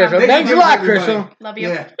thanks, you. no Crystal. problem. Thanks a Thank you, lot, everybody. Crystal. Love you.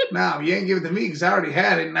 Yeah. No, you ain't give it to me because I already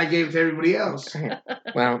had it and I gave it to everybody else.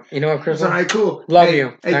 Well, you know what, It's Crystal? all right, cool. Love hey,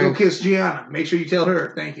 you. Hey, go Thanks. kiss Gianna. Make sure you tell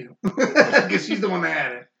her. Thank you. Because she's the one that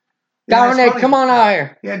had it. Yeah, that's Dominic, funny. come on out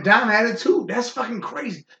here. Yeah, Dom had it too. That's fucking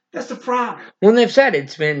crazy. That's the problem. When they've said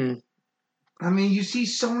it's been... I mean, you see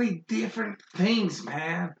so many different things,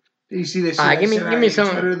 man. Did you see that shit? Alright, I give me sent out some.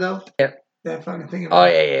 on Twitter, though? Yep. That fucking thing Oh, about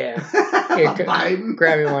yeah. Here, Biden.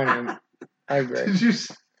 grab me one of them. I agree. Did you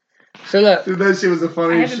see? So look, Dude, that shit was the I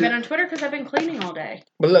funniest haven't shit. been on Twitter because I've been cleaning all day.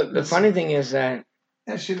 but look, the Listen. funny thing is that,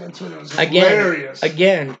 That shit on Twitter was Again, hilarious.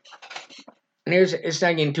 again, and it's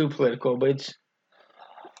not getting too political, but it's...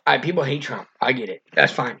 people hate Trump. I get it.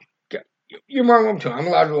 That's fine. You're more welcome to. I'm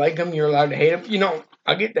allowed to like him. You're allowed to hate him. You know,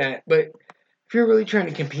 I get that. But if you're really trying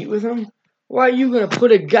to compete with him, why are you going to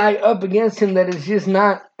put a guy up against him that is just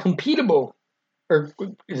not competable? Or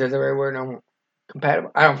is that the right word? No,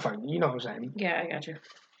 compatible? I don't fucking... You know what I'm saying. Yeah, I got you.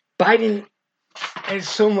 Biden has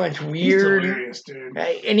so much He's weird... hilarious, dude.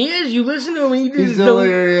 Right? And he is. You listen to him and you He's just don't...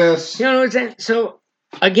 hilarious. You know what I'm saying? So,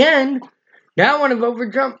 again... Now I want to vote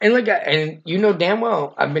for Trump. And look, and you know damn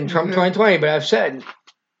well, I've been Trump 2020, but I've said,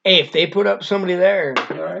 hey, if they put up somebody there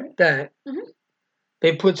Right. that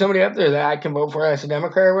they put somebody up there that I can vote for as a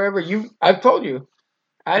Democrat or whatever, I've told you,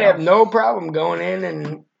 I'd have no problem going in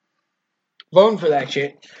and voting for that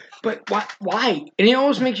shit. But why? And it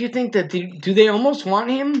almost makes you think that do they almost want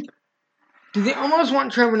him? Do they almost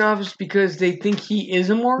want Trump in office because they think he is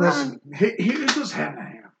a moron? Listen, here's what's happening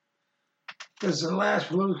here. This is the last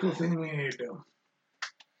political thing we need to do.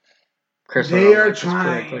 Chris, They I don't are like this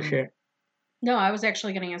political trying shit. No, I was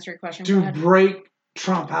actually going to answer your question. Go to ahead. break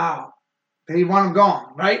Trump out. They want him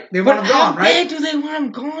gone, right? They But want him how gone, bad right? do they want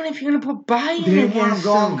him gone if you're going to put Biden They want him against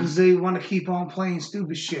gone him? because they want to keep on playing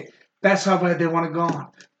stupid shit. That's how bad they want him gone.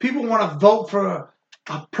 People want to vote for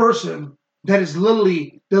a person that is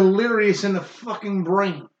literally delirious in the fucking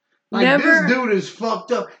brain. Like, this dude is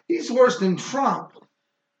fucked up. He's worse than Trump.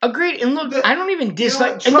 Agreed. And look, I don't even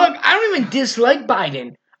dislike. what, And Trump- look, I don't even dislike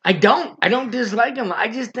Biden. I don't dislike him. I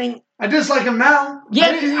just think. I dislike him now. Yeah,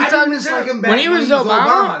 I because didn't, he's I talking didn't dislike him back when he was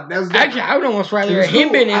Obama. That was Actually, I would almost rather He was him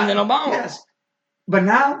cool. been in than Obama. Yes. But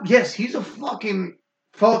now, yes, he's a fucking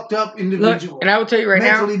fucked up Look, individual. and I will tell you right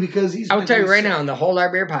now. Mentally, because he's I will tell you right mentally now on the Whole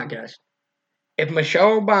Our Beer podcast, if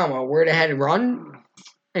Michelle Obama were to had run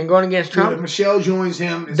and going against sick. Dude, if Trump, Michelle joins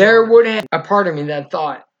him, it's there over. would have a part of me that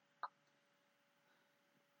thought.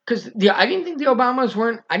 Because I didn't think the Obamas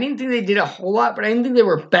weren't. I didn't think they did a whole lot, but I didn't think they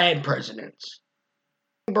were bad presidents.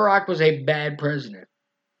 Barack was a bad president.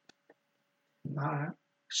 All right.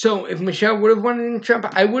 So if Michelle would have won in Trump,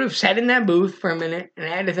 I would have sat in that booth for a minute and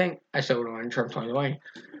I had to think. I still would have won in Trump 2020,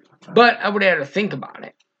 but I would have had to think about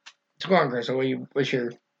it. So go on, Chris. What's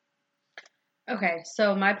your? Okay,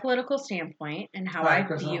 so my political standpoint and how I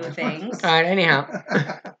view things All right. Anyhow,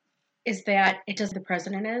 is that it does the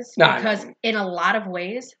president is No, because in a lot of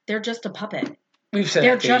ways they're just a puppet. we've said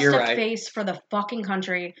They're that. Too. just You're a right. face for the fucking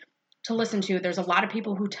country to listen to. There's a lot of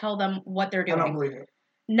people who tell them what they're I don't doing. believe it.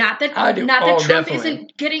 Not that I do. not Oh, that Trump definitely.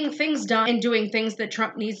 isn't getting things done and doing things that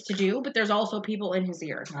Trump needs to do, but there's also people in his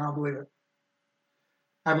ear. I don't believe it.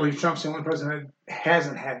 I believe Trump's the only president that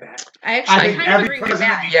hasn't had that. I I actually think kind of every agree with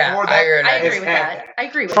president that. Yeah, before I that agree with I that. agree has with had that. I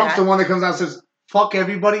agree with Trump's that. the one that comes out and says, fuck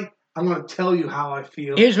everybody. I'm going to tell you how I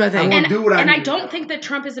feel. Here's my I'm thing. going to do what I And I need. don't think that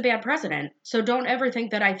Trump is a bad president. So don't ever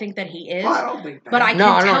think that I think that he is. Well, I don't think that. But I No,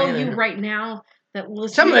 can I don't tell either. you right now that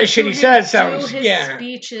listening Some of the to shit he him said do sounds- his yeah.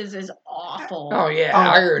 speeches is awful. Oh yeah,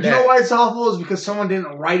 I agree with you that. know why it's awful is because someone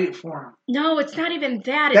didn't write it for him. No, it's not even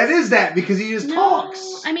that. That It's, is that because he just no,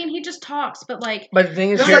 talks. I mean, he just talks, but like, But the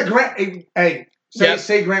thing is, Just like Grant. Hey, Yep.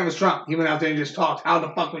 say Grant was Trump. He went out there and just talked. How the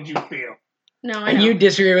fuck would you feel? no, I and know. you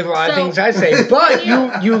disagree with a lot of So- things I say, but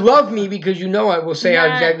you love me because you know I will say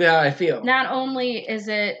Not- exactly how I feel. Not only is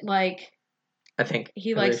it like I think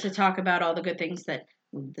he at likes least. to talk about all the good things that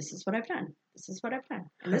this is what I've done. This is what I've done.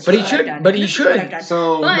 And this But is he what should- I've done, but and he this is what should. I've done.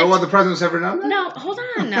 So But- no other president's ever done that? No, hold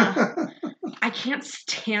on. I can't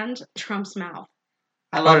stand Trump's mouth.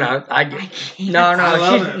 I Oh love it. no, I can't. no, I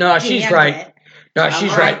love she's it. no, she's stand right. it. No, I she's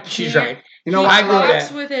love right. it. She's Can't- right. You know He what I I agree with love?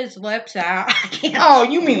 talks with his lips out. I can't. Oh,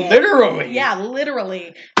 you mean literally? Yeah,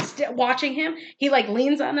 literally. Watching him, he like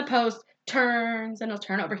leans on the post, turns, and he'll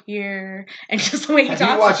turn over here, and just the way he Have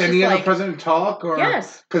talks. you watched it's any just other like, president talk? Or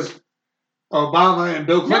Yes, Because Obama and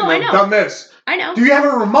Bill Clinton No, I have know. done this. I know. Do you have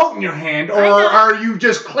a remote in your hand, or I know. are you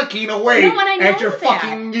just clicking away No, and I at know your that.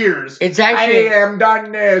 fucking years? It's actually I am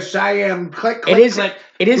done this. I am click, click, It is- click.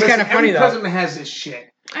 it is Listen, kind of funny every though. president has this shit.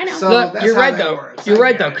 I know. So Look, that's you're how right that though. works. You're I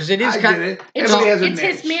right get though, it. because it is I kind. get it. It's, Everybody has a it's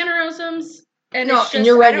his niche. mannerisms And No, it's just, and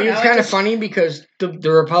you're I right. don't It's know, kind of funny because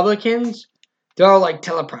the Republicans, they're all like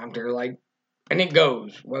teleprompter, like, and it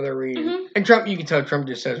goes whether reading. Mhm. And Trump, you can tell Trump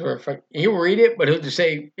just says whatever. He'll read it, but he'll just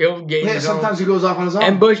say he'll get his own. sometimes he goes off on his own.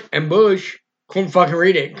 And Bush couldn't fucking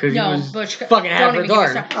read it because he was Bush fucking half don't even get me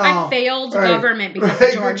retarded. started. Oh, I failed right. government because Right,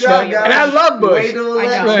 of George good job, W. guys. And I love Bush. Way to I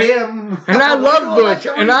let know. him. And I Way love to Bush, let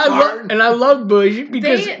the and retard. I love Bush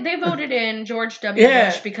because They voted in George W.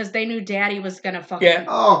 Yeah. Bush because they knew Daddy was gonna fucking. Yeah.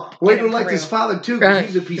 Oh, way Get to him elect through. his father too, because Right.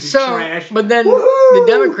 he's a piece So, of trash. but then Woohoo! the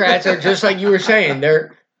Democrats are just like you were saying.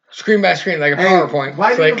 They're screen by screen like a Hey, PowerPoint.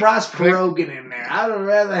 why It's didn't like, Ross click. Perot get in there? I'd have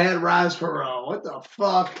rather had Ross Perot. What the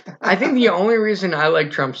fuck? I think the only reason I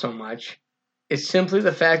like Trump so much is simply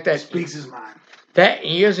the fact that speaks his mind.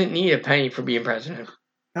 he doesn't need a penny for being president.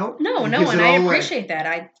 Nope. No, He no, gives and it I all away. appreciate that.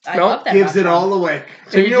 I Nope. love that. Gives about it all Trump. away.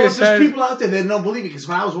 So And he you know what? just There's says- people out there that don't believe it. Because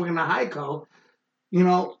when I was working at Heiko, you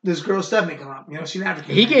know, this girl Stephanie come up. You know, she's an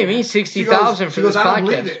African. He gave me $60,000 for She goes, this I don't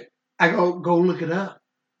believe podcast. it. I go look it up.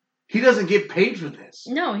 He doesn't get paid for this.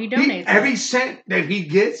 No, he donates. Every it. cent that he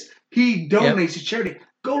gets, he donates to charity.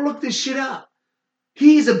 Go look this shit up.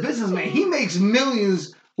 He's a businessman. He makes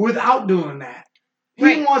millions without doing that. He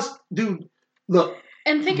Right. wants, dude, look.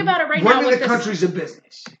 And think about it right now Running with the this. country's a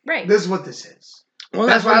business. Right. This is what this is. Well,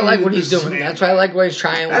 that's why I like what he's doing. That's why I like what he's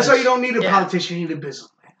trying. That's why you don't need a Yeah. politician, you need a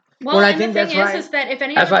businessman. Well, Well, I and think the thing that's why- is that if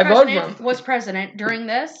any that's other why I voted president for him. was president during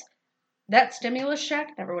this, that stimulus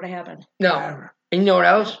check never would have happened. No. Whatever. And you know what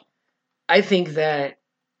else? I think that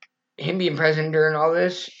him being president during all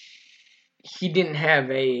this, he didn't have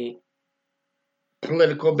a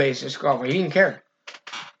political basis to go off. He didn't care.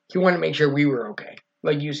 He wanted to make sure we were okay.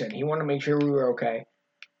 Like you said, he wanted to make sure we were okay.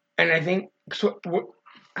 And I think, so,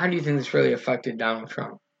 how do you think this really affected Donald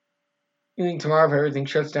Trump? You think tomorrow if everything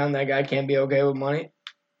shuts down, that guy can't be okay with money?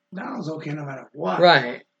 Donald's okay no matter what.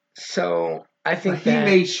 Right. So, I think But he that...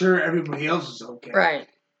 made sure everybody else is okay. Right.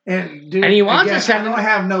 And dude, And he wants again, to send I don't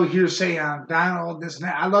have no hearsay on Donald, this and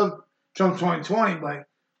that. I love Trump 2020, but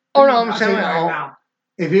Oh, no, I'm I'll saying... tell you right now,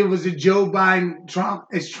 if it was a Joe Biden Trump,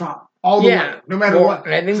 it's Trump. All the Yeah. way. No matter Well, what.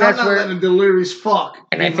 and I think 'Cause that's I'm not where... letting a delirious fuck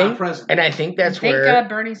And be I my think... president. And I think that's Thank where... God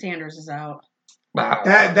Bernie Sanders is out. Wow.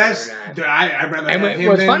 That's... I'd I'd rather have him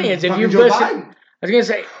what's than funny is if fucking you Joe listen... Biden. I was gonna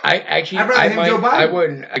say I'd rather him Joe Biden. I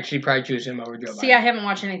wouldn't actually probably choose him over Joe Biden. See, I haven't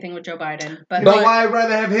watched anything with Joe Biden, but You know But- why I'd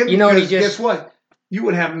rather have him? You know what he Because just- guess what? You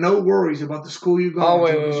would have no worries about the school you're going Oh,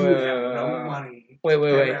 wait, to because wait, you would wait, have wait, no wait. money. Wait.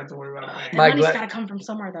 Never have to worry about the money. Mike, money's let- got to come from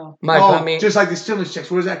somewhere, though. Mike, Oh, let me. just like the stimulus checks.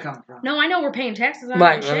 Where's that coming from? No, I know we're paying taxes on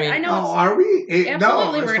Mike, it. let Shit. me- I know. Oh, It's, are we? Absolutely,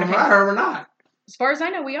 No, we're it's gonna from pay. what I heard, we're not. as far as I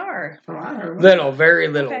know, we are. From what I heard, we're not. Little, very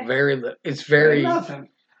little, Okay. very little. It's very. Nothing.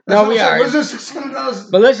 No, That's we what I'm saying. are. Where's this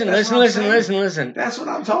 $600? But listen, That's what I'm saying. listen. That's what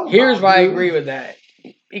I'm talking Here's about. why I dude. agree with that.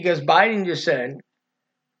 Because Biden just said,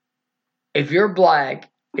 if you're black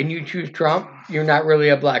and you choose Trump, you're not really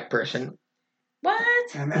a black person. What?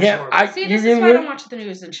 And that's Yeah, horrible. See, you this can is why I don't really- watch the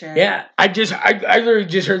news and shit. Yeah, I literally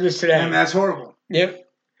just heard this today. And that's horrible. Yep.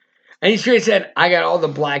 And he straight said, I got all the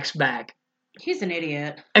blacks back. He's an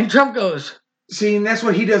idiot. And Trump goes, See, and that's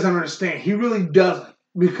what he doesn't understand. He really doesn't.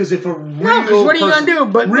 Because if a real no, because what are you person, going to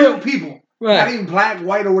do? But real look, people, right. not even black,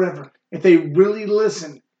 white, or whatever, if they really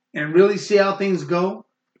listen and really see how things go,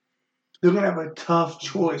 they're going to have a tough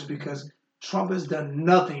choice because Trump has done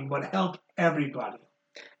nothing but help everybody.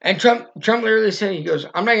 And Trump literally said, he goes,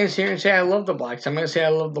 I'm not going to sit here and say I love the blacks. I'm going to say I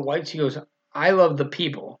love the whites. He goes, I love the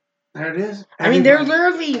people. There it is. I mean, they're Everybody.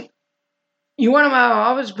 literally, you want them out of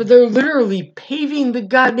office, but they're literally paving the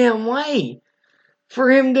goddamn way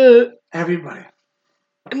for him to, Everybody.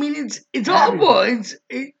 I mean, it's awful. It's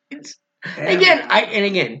Everybody.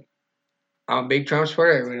 again, I'm a big Trump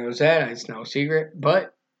supporter. Everyone knows that. It's no secret.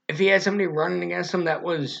 But if he had somebody running against him that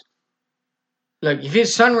was, look, if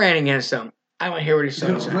his son ran against him, I want to hear what his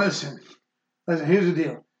son said. Listen, here's the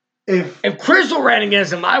deal. If Crystal ran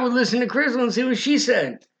against him, I would listen to Crystal and see what she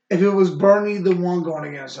said. it was Bernie the one going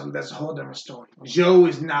against him, that's a whole different story. Joe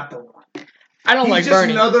is not the one. I don't He's like just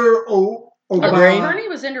Bernie. another Agreed. Obama. Bernie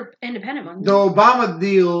was independent one. The Obama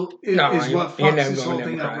deal is, No, is he- what he ended fucks up this going whole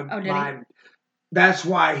thing up Democrat. with Oh, did he? Biden. That's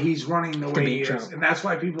why he's running the way beat he is, Trump. and that's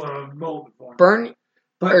why people are voting for him. Bernie,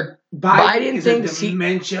 But or Biden Biden is thinks a he-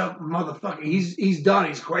 dementia motherfucker. He's done.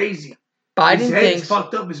 He's crazy. Biden his head's thinks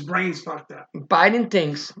fucked up. His brain's fucked up. Biden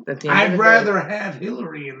thinks that the end of I'd the rather have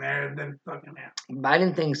Hillary in there than fucking him.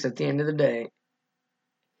 Biden thinks at the end of the day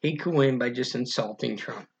he could win by just insulting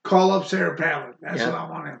Trump. Call up Sarah Palin. That's Yeah. what I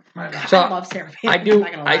want him. Right now. So, I love Sarah Palin. I do- I'm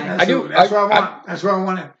not gonna lie. That's I do- what- That's what I I- want. That's what I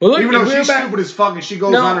want him. Well, look, Even if though we were she's back- stupid as fuck and she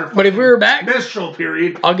goes No, on her but if we were back, menstrual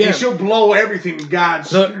period, I'll get and him. she'll blow everything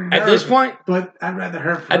God's Look, at this point, But I'd rather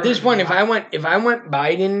her. For at this her point, than if I went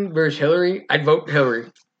Biden versus Hillary, I'd vote Hillary.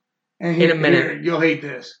 And in a minute. Here, you'll hate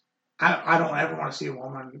this. I don't ever want to see a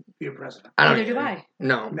woman be a president. Neither do I.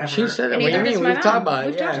 No. Never. She said that. And What do you neither mean? does my We've talked mom. about it.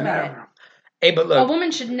 We've talked about it. Hey, but A look.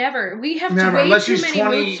 woman should never. We have Never, way unless too she's many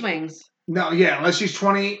 20. mood swings. No, yeah, unless she's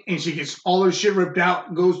 20 and she gets all her shit ripped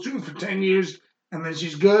out, goes through for 10 years, and then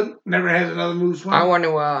she's good, never has another mood swing. I want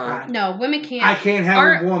to. No, women can't. I can't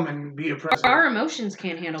have a woman be a president. Our emotions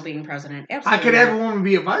can't handle being president. Absolutely. I could have a woman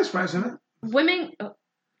be a vice president. Women,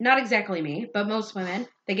 not exactly me, but most women,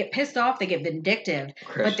 they get pissed off, they get vindictive,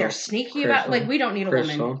 but they're sneaky about. Like, we don't need a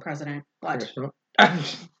woman president. What?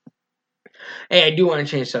 Hey, I do want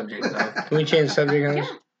to change subject though. Can we change subject on this?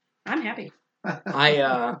 Yeah, I'm happy.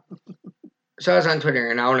 So I was on Twitter,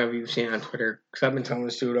 and I don't know if you've seen it on Twitter, because I've been telling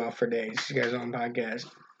this dude off for days. This guy's on podcast.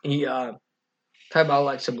 He talked about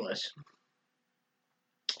Alexa Bliss.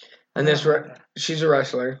 And she's a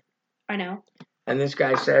wrestler. I know. And this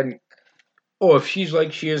guy said, oh, if she's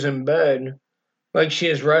like she is in bed, like she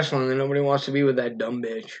is wrestling, then nobody wants to be with that dumb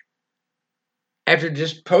bitch. After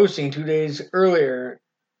just posting 2 days earlier,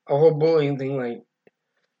 a whole bullying thing, like,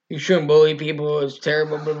 you shouldn't bully people, it's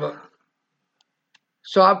terrible, blah, blah.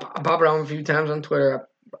 So I pop it on a few times on Twitter.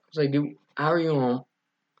 I was like, dude, how are you home?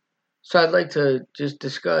 So I'd like to just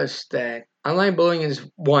discuss that online bullying is,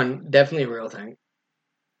 one, definitely a real thing.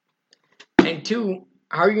 And two,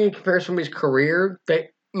 how are you going to compare somebody's career? That,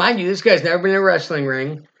 mind you, this guy's never been in a wrestling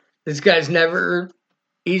ring. This guy's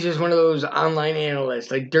he's just one of those online analysts,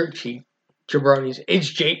 like dirt cheap jabronis.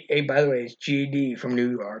 Hey, by the way, it's JD from New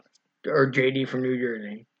York, or JD from New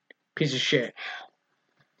Jersey. Piece of shit.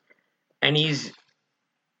 And it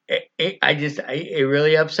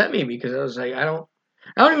really upset me because I was like, I don't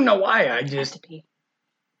even know why.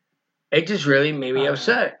 It just really made me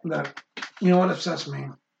upset. Look, you know what upsets me?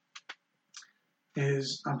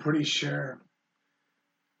 Is I'm pretty sure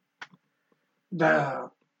the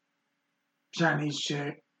Chinese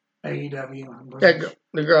chick, AEW,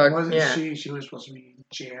 the girl, wasn't yeah. she was supposed to be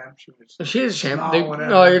champ. She's a champ. No,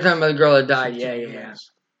 no, you're talking about the girl that died. Yeah.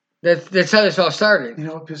 That's how this all started. You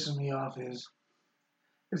know what pisses me off is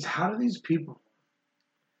how do these people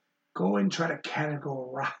go and try to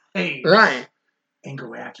categorize and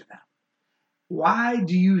go after them? Why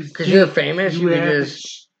do you think? Because you're famous, you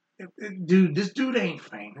just... Dude, this dude ain't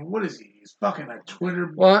famous. What is he? He's fucking a Twitter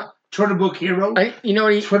book hero. You know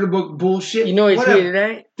what Twitter book bullshit. You know what he tweeted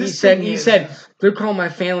today? He said, they're calling my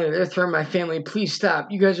family, they're threatening my family, please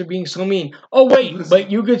stop. You guys are being so mean. Oh wait,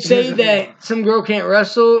 but you could say that some girl can't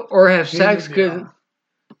wrestle or have sex because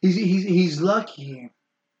he's lucky.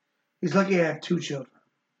 He's lucky to have 2 children.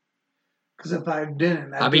 Because if I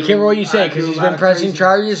didn't, I'll be careful what you say, because he's been pressing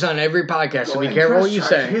charges on every podcast. So be careful what you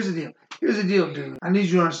say. Here's the deal, dude. I need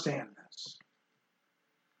you to understand this.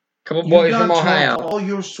 Couple boys from Ohio. All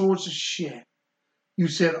your sorts of shit. You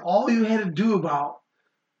said all you had to do about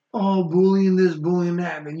bullying this, bullying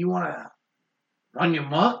that, then you want to run your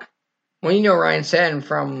muck? Well, you know Ryan Satin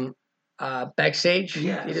from Backstage?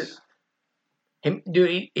 Yes.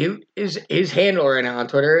 His handle right now on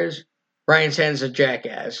Twitter is Ryan Satin's a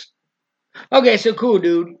jackass. Okay, so cool,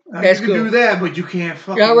 dude. That's cool. You can do that, but you can't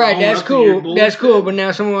fucking... Yeah, right, that's cool. That's cool, but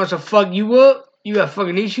now someone wants to fuck you up? You got a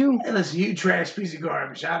fucking issue? Hey, listen, you trash piece of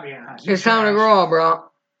garbage. I'll be honest. It's time to grow up, bro.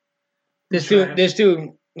 This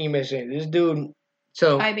dude, you missed it. This dude,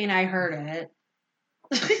 so... I mean, I heard it.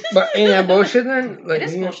 But ain't that bullshit then? Like,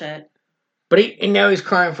 it is bullshit. But now he's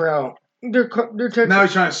crying for help. They're now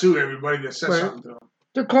he's trying to sue everybody that said something to him.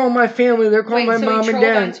 They're calling my family. They're calling my mom and dad. He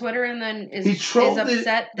trolled on Twitter and then is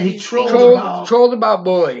upset that he trolled about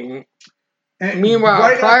bullying. And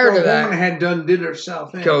meanwhile, prior to that, the woman did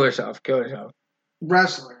herself in. Killed herself.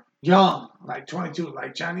 Wrestler, young, like 22,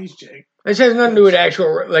 like Chinese chick. This has nothing to do with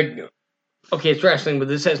actual, like, okay, it's wrestling, but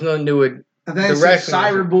this has nothing to do with and then the wrestling.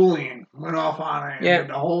 Cyberbullying went off on her. Yeah,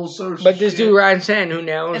 the whole social. But this dude Ryan Satin, who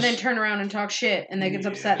knows, and then turn around and talk shit, and then gets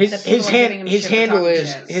upset. His handle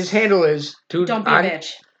is don't be a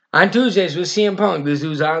bitch. On Tuesdays with CM Punk, this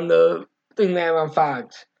dude's on the thing they have on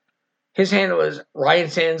Fox. His handle is Ryan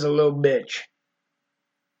Satin's a little bitch.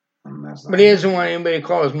 But he doesn't want anybody to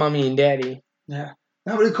call his mommy and daddy. Yeah,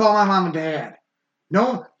 nobody call my mom and dad.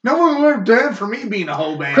 No one learned dad for me being a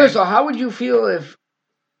whole band. Crystal, how would you feel if,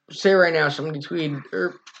 say right now, somebody tweeted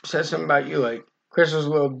or said something about you, like, Crystal's a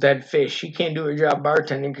little dead fish. She can't do her job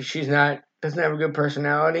bartending because doesn't have a good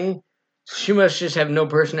personality. So she must just have no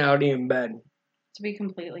personality in bed. To be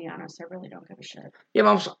completely honest, I really don't give a shit. Yeah,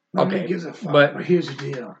 but nobody gives a fuck. But here's the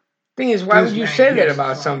deal. Thing is, why would you say that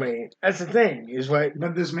about somebody? That's the thing. Is what.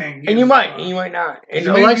 But this man. And you might not. And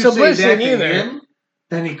Alexa Bliss didn't either.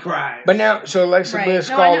 Then he cried. But now, so Alexa Bliss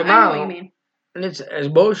called him out. I know what you mean. And it's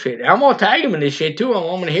bullshit. I'm gonna tag him in this shit too. I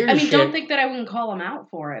want him to hear this shit. don't think that I wouldn't call him out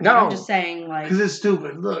for it. No. But I'm just saying, like, because it's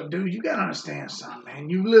stupid. Look, dude, you gotta understand something, man.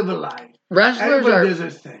 You live a life. Wrestlers Everybody are. does their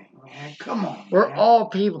thing, man. Come on. We're man. all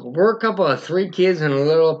people. We're a couple of 3 kids in a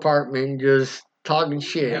little apartment just talking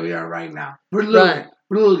shit. Yeah, we are right now. We're Right.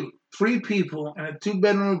 literally 3 people in a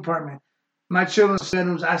 2-bedroom apartment. My children's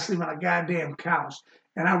bedrooms, I sleep on a goddamn couch.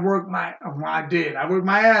 And I work my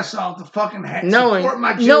ass off to fucking support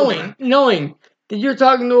my children. Knowing that you're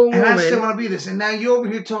talking to a woman. And I still want to be this. And now you're over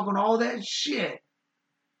here talking all that shit.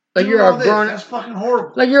 Like Doing you're all a this. grown. That's fucking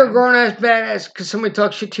horrible. Like you're a grown ass badass because somebody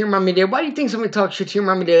talks shit to your mommy and dad. Why do you think somebody talks shit to your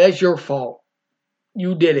mommy and dad? That's your fault.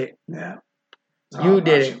 You did it. Yeah. You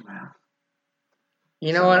did it. Man.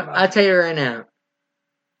 You know what? I'll tell you right now.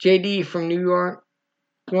 JD from New York,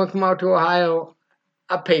 you want to come out to Ohio?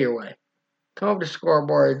 I'll pay your way. Come up to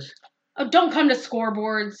Scoreboards. oh, don't come to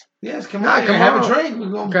Scoreboards. Yes, come Nah, on. come Have on. a drink. We're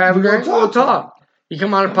gonna Have a drink. We'll to them. talk. You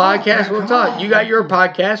come on a Come on, podcast, man, we'll come talk. on. You got your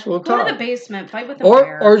podcast, we'll Go talk. to the basement, fight with the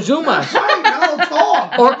bear. Or Zoom us. Fine, no,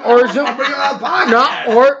 talk. Or Zoom. I'll bring it on a podcast.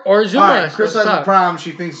 No, or Zoom All right, us. Chris Let's has a talk. problem.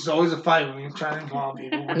 She thinks it's always a fight when you try to involve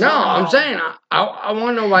people. No, I'm saying I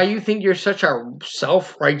want to know why you think you're such a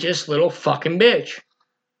self-righteous little fucking bitch.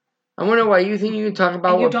 I want to know why you think you can talk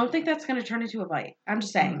about And you what. don't think that's going to turn into a fight. I'm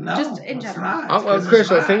just saying. No, just in it's general. not. Oh, well, It's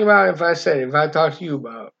Crystal, not. think about it if I talk to you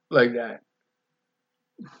about like that.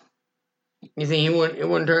 You think it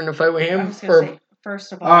wouldn't turn the fight with I him? was going to say,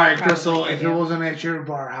 first of all. All right, probably Crystal, if it you. wasn't at your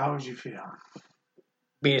bar, how would you feel?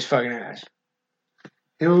 Beat his fucking ass.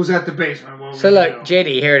 If it was at the basement, what would So you look, do?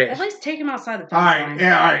 JD, here it At is. least take him outside the fence All right, line.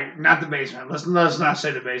 yeah, all right, not the basement. Let's not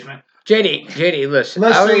say the basement. JD, listen.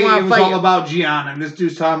 Let's I say wouldn't want it to was fight all you. about Gianna, and this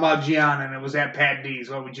dude's talking about Gianna, and it was at Pat D's.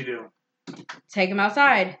 What would you do? Take him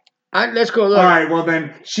outside. Let's go look. All right, well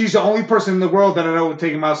then, she's the only person in the world that I know would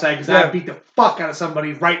take him outside because Yeah. I'd beat the fuck out of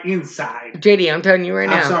somebody right inside. JD, I'm telling you right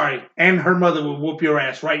now. I'm sorry, and her mother would whoop your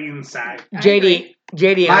ass right inside. I agree.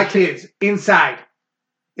 JD, My kids inside.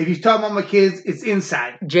 If you're talking about my kids, it's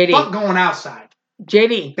inside. JD, Fuck going outside.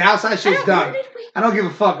 JD, The outside shit's done. Where did we, I don't give a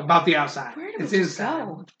fuck about the outside. where did It's we just inside.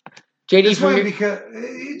 go? JD This from way New- because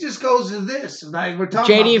it just goes to this. Like we're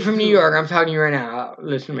talking JD about from New dude. York. I'm talking to you right now.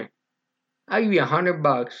 Listen to me. I'll give you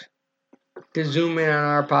 $100 to zoom in on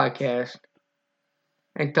our podcast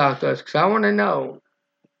and talk to us because I want to know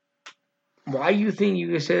why you think you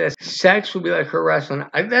can say that sex will be like her wrestling.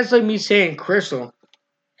 That's like me saying Crystal.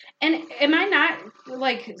 And am I not,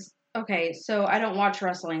 like, okay, so I don't watch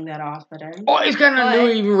wrestling that often. Oh, it's got nothing to do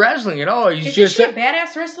with even wrestling at all. He's Isn't just she a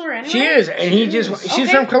badass wrestler anyway? she is, and he just she's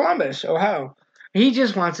Okay. from Columbus, Ohio. He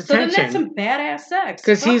just wants So then attention that's some badass sex.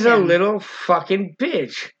 because he's a Fuck him. little fucking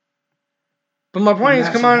bitch. But my point And is,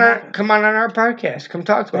 that's come what on, happened. come on our podcast, come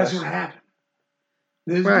talk to That's us. what happened.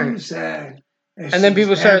 This Right. dude said, And then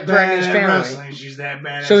people started threatening his family. Wrestling. She's that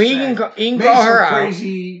bad. So he can call her out.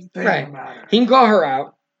 Crazy thing Right. about her. He can call her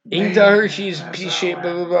out. He can Man, tell her she's a that's piece of all shit, right.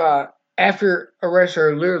 blah, blah, blah. After arresting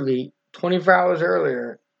her literally 24 hours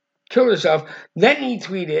earlier, killed herself. Then he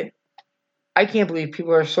tweeted, I can't believe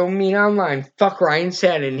people are so mean online. Fuck Ryan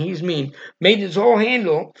Satin. He's mean. Made his whole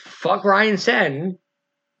handle, fuck Ryan Satin.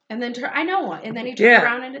 And then, I know, and then he turned Yeah.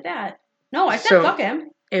 around into that. No, I said So- fuck him.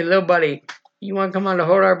 Hey, little buddy, you want to come on the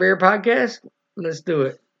Hold Our Beer podcast? Let's do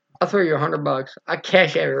it. I'll throw you $100. I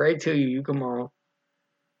cash at it right to you. You come on.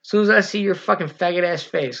 As soon as I see your fucking faggot ass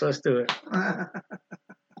face, let's do it.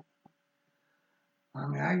 I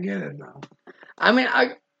mean, I get it though. I mean,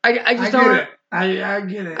 I I just get don't. it. I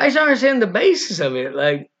get it. I just don't understand the basis of it.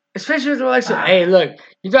 Like, especially with the likes of, Ah. hey, look,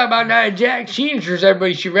 you talk about Nia Jax, she insures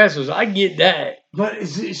everybody she wrestles. I get that. But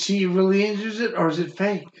is she really injures it or is it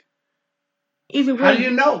fake? Either way, How do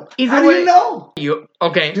you know? Either How do way- you know?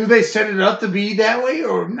 okay. Do they set it up to be that way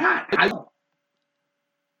or not? I don't.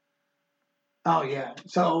 Oh yeah.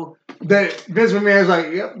 So Vince McMahon's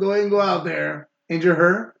like, yep, go ahead and go out there, injure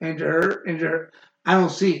her. I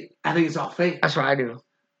don't see it. I think it's all fake. That's what I do.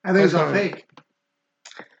 I think it's all That's fine. fake.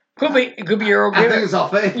 It could be your old I think gimmick. it's all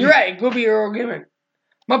fake. You're right. It could be your old gimmick.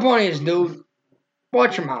 My point is, dude,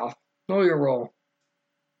 watch your mouth. Know your role.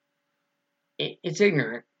 It's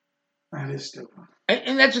ignorant. That is stupid.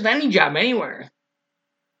 And that's with any job anywhere.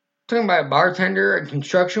 Talking about a bartender, a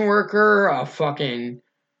construction worker, a fucking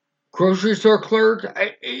grocery store clerk.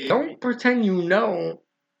 Don't pretend you know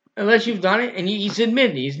unless you've done it. And he's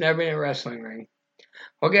admitted he's never been in a wrestling ring.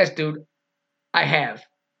 Well, guess, dude, I have.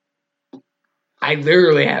 I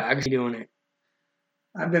literally have. I could be doing it.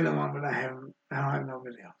 I've been in one, but I don't have no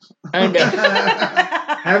videos. And,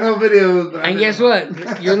 I have no videos. But and guess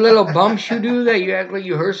what? Your little bumps you do that you act like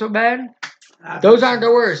you hurt so bad, those aren't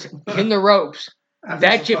the worst. In the ropes.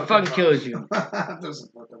 That shit fucking kills you.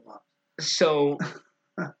 So,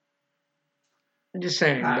 I'm just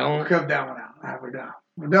saying, All right, don't. we'll cut that one out. All right, we're done.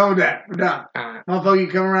 We're done with that. We're done. Alright. Motherfucker, you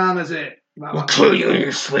come around, that's it. We'll kill you in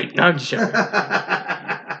your sleep. No, I'm just joking.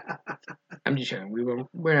 I'm just joking.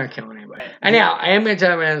 We're not killing anybody. Anyhow, I am going to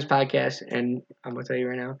tell you on this podcast, and I'm going to tell you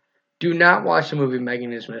right now, do not watch the movie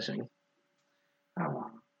Megan is Missing. I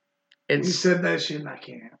won't. You It's said that shit and I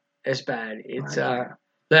can't. it's bad. It's I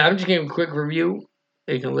I'm just giving a quick review.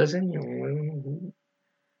 You can listen.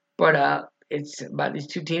 But it's about these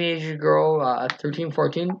two teenage girl, 13,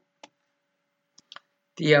 14.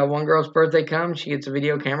 The one girl's birthday comes. She gets a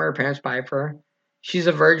video camera. Her parents buy it for her. She's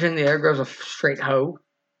a virgin. The other girl's a straight hoe.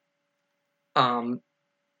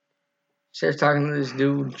 Starts talking to this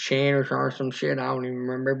dude, Shane or some shit. I don't even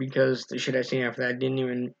remember because the shit I seen after that didn't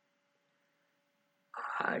even.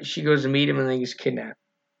 She goes to meet him and then gets kidnapped.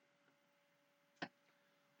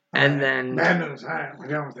 And then. Bad news. All right, we're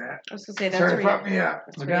done with that. I was gonna say that's Sorry, fuck me up.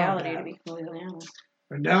 that's We're done with reality, to that. be completely honest.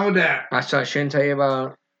 We're done with that. So I shouldn't tell you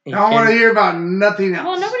about. I don't want to hear about nothing else.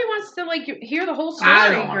 Well, nobody wants to hear the whole story,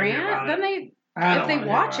 I don't wanna hear Grant. about Then it. if they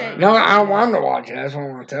watch it. No, I don't want them to watch it. That's what I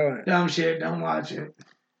want to tell you. Dumb shit, don't watch it.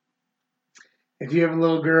 If you have a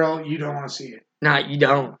little girl, you don't want to see it. Nah, you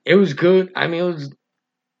don't. It was good. I mean, it was.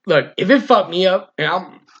 Look, if it fucked me up, and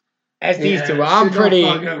I'm. As these two, I'm shit don't pretty.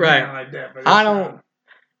 fuck up Right. like that, but I it's don't. fine.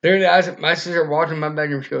 There, my sister walked in my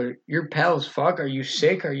bedroom. She goes, "Your pal's fuck. Are you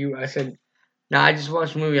sick? Are you?" I said, "Nah, I just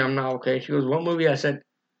watched a movie. I'm not okay." She goes, "What movie?" I said,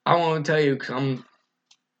 "I won't tell you because I'm.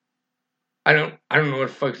 I don't know what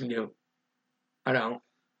the fuck to do. I don't.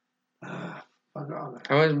 Fuck all that.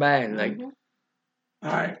 I was bad. Like, Mhm.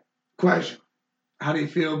 All right. Question. How do you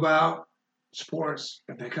feel about sports?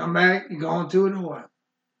 If they come back, you going to it or what?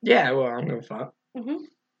 yeah, well, I'm gonna fuck. Mhm.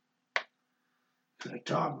 They're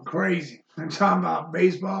talking crazy. They're talking about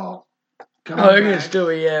baseball. Oh, they're gonna still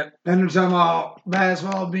it. Yeah. Then they're talking about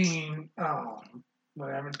basketball being,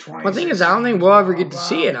 whatever, 20. Well, the thing is, I don't think we'll ever get to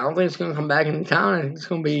see it. I don't think it's gonna come back into town. I think it's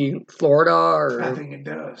gonna be Florida or. I think it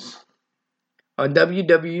does.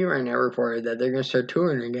 WWE right now reported that they're gonna start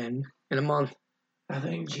touring again in a month. I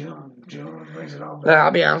think June brings it all But back.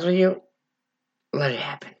 I'll be honest with you, let it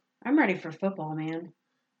happen. I'm ready for football, man.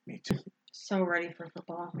 Me too. So ready for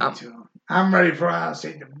football. Me too. I'm ready for Ohio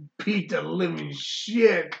State to beat the living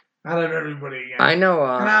shit out of everybody again. I know.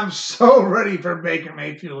 And I'm so ready for Baker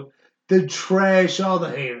Mayfield to trash all the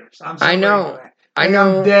haters. I'm so I know. ready for that. I And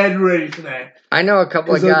know. I'm dead ready for that. I know a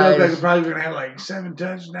couple of Because they're guys. probably going to have like 7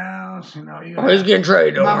 touchdowns. You know, Oh, he's getting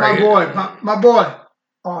traded. Don't my worry. boy,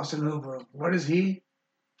 Austin Hooper. What is he?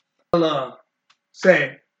 Love. Say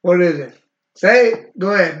it. What is it? Say it.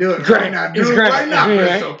 Go ahead. Do it right now. Do It's it Grant. right now,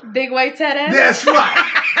 Crystal. Big white tight end. That's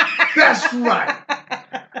right. That's right.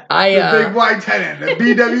 The I big white tight end. The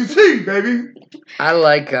BWT, baby. I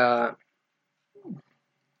like.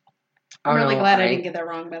 I'm really know, glad I didn't get that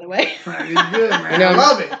wrong, by the way. Right, he's good, man. You know, I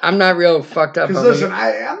love it. I'm not real fucked up. Because listen,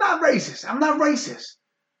 I'm not racist.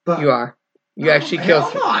 But You are. You actually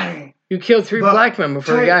hell killed. no, I ain't. You killed 3 But black men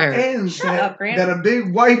before you got here. ends Shut up, Grant. that are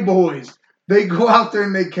big white boys. They go out there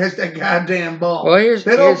and they catch that goddamn ball. Well,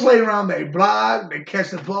 They don't play around. They block. They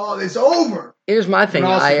catch the ball. It's over. here's my thing.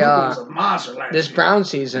 And Austin Hooper was a monster last This year. Brown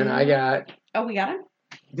season, I got Oh, we got him?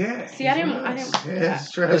 Yeah. See, I he didn't- was. I didn't-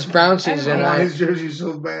 Yes, this Brown I season. want I his jersey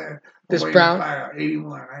so bad. This I'm waiting Brown- to find out,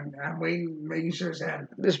 81. I'm waiting, making sure it's happening.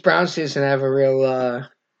 this Brown season, I have a real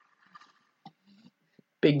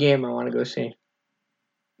big game I want to go see.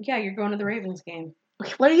 Yeah, you're going to the Ravens game.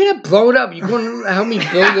 Why are you gonna blow it up? You going to help me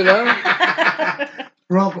build it up?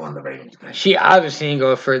 We're all going to the Ravens. She obviously didn't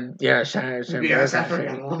go for Yes, I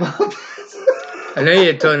forgot all about this. I know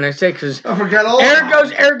you told the next day because I forgot all Eric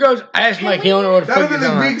about it. goes. I asked Mike, he don't know what the That would fuck have he's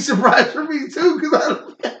been a talking big surprise for me, too, because I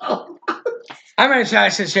don't know. I remember I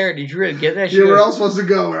said, Sarah, did you really get that? She You were goes, all supposed to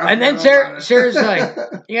go. And then Sarah's like,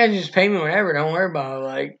 you guys just pay me whenever. Don't worry about it.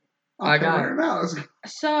 Like, I got it. Now. Let's go.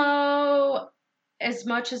 So, as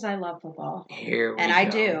much as I love football, Here we and I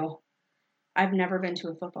go. do, I've never been to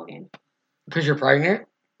a football game. Because you're pregnant?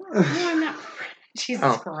 No, I'm not. Jesus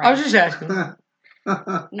Oh, Christ. I was just asking.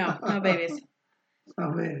 No babies. Oh,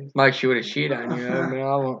 man. Mike, she would have cheated on you. I mean,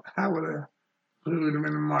 I would have. We would have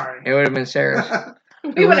been Amari. it would have been Sarah's.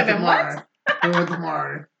 We would have been what? We went to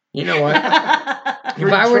Amari. You know what? Free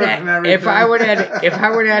If I would trip and everything. if I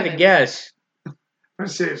would have had to guess,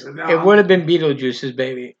 Seriously, no. it would have been Beetlejuice's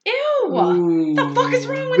baby. Ew! Ooh, the fuck is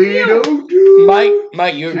wrong with you? Beetlejuice.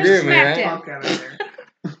 Mike, you Just agree with me, smacked right? it. Fuck out of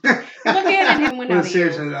here. Look at him went But out of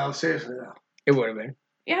seriously you. though. It would have been.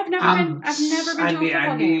 Yeah, I've never I'm- been to a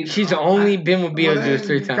football game. She's only been with Well, Beetlejuice then,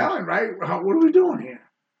 3 times. Colin, right? What are we doing here?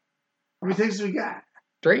 How many things do we got?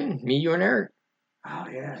 3. Me, you, and Eric. Oh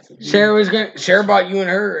yeah. Sarah bought you and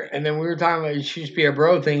her, and then we were talking about she used to be a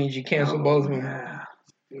bro thing, and she canceled both of them. Yeah.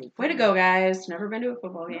 Way to go, guys. Never been to a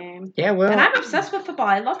football game. Yeah, well. And I'm obsessed with football.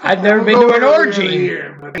 I love football. I've never been to an orgy.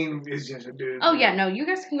 Year, but it's just a dude. Oh, yeah, no, you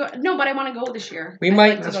guys can go. No, but I want to go this year. We I'd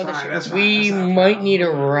might. like to go this year. That's fine. We might need a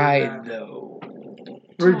ride, though.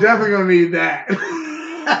 We're definitely going to need that.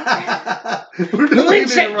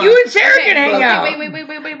 You and Sarah can hang out.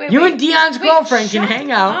 Wait. You and Dion's girlfriend can hang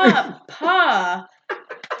out. Pa.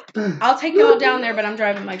 I'll take you all down there, but I'm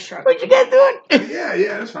driving Mike's truck. What you guys doing?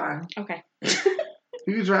 Yeah, that's fine. Okay.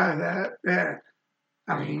 You can drive that. Yeah.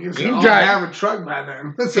 I mean, you can drive. Have a truck by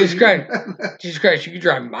then. Jesus Christ, you can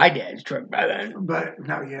drive my dad's truck by then. But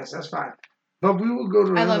no, yes, that's fine. But we will go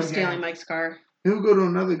to. I love stealing Mike's car. We will go to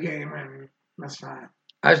another game, and that's fine.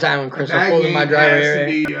 I was talking when Chris was holding my driveway. That game has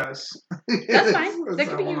to be us. That's fine. That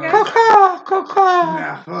could be you guys. Coco.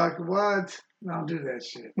 Nah, fuck what? Don't do that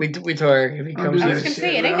shit. We told her if he comes. I was gonna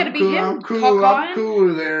say it ain't gonna be him. I'm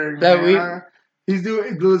cool there. He's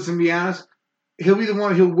doing. Listen, be honest. He'll be the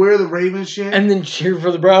one. He'll wear the Ravens shit and then cheer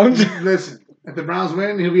for the Browns. Listen, if the Browns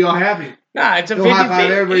win, he'll be all happy. Nah, it's a 50-50. He'll high five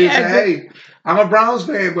everybody and say, "Hey, I'm a Browns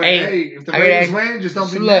fan, but hey, if the Ravens win, just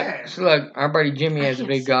don't be mad." So look, our buddy Jimmy has a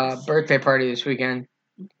big birthday party this weekend.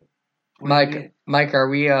 Mike, are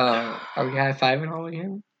we high fiving all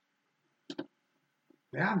weekend?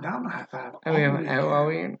 Yeah, I'm down to high five. Are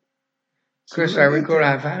we? Chris, are we going to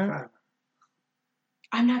high five?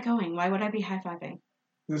 I'm not going. Why would I be high fiving?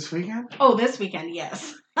 This weekend? Oh, this weekend,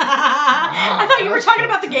 yes. I thought you were talking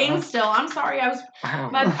about the game still. I'm sorry. I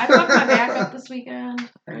fucked my back up this weekend.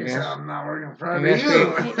 I guess I'm not working Friday.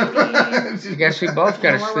 I guess we both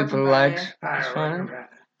got to sleep with legs. That's fine.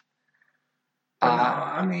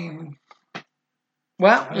 I mean,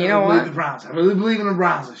 well, you know what? The Browns. I really believe in the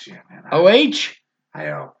Browns this year, man. I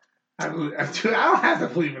don't have to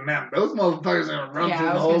believe in them. Those motherfuckers are gonna run through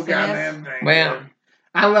the whole goddamn thing. Well,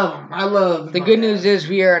 I love them. I love the good news is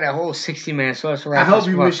we are at a whole 60 minutes, so let's wrap I hope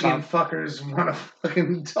you Michigan fuckers want to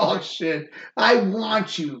fucking talk shit. I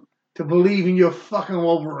want you to believe in your fucking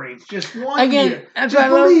Wolverines. Just one year. That's just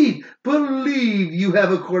what I love. Believe you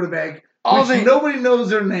have a quarterback which nobody knows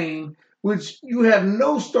their name, which you have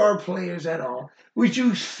no star players at all, which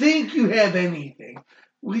you think you have anything,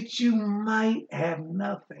 which you might have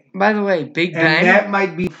nothing. By the way, Big Ben. And that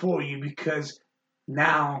might be for you because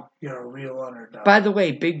now you're a real underdog. By the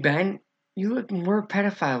way, Big Ben, you look more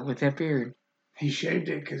pedophile with that beard. He shaved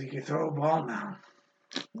it because he can throw a ball now.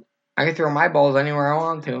 I can throw my balls anywhere I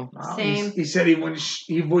want to. Well, Same. He said he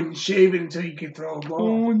wouldn't shave it until you could throw a ball.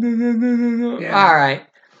 Oh, no. Yeah. All right.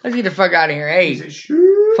 Let's get the fuck out of here. Hey,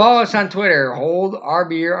 follow us on Twitter,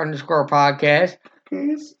 @holdOurBeer_podcast.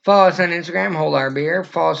 Follow us on Instagram, Hold Our Beer.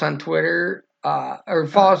 Follow us on Twitter, or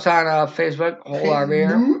follow us on Facebook, Hold Our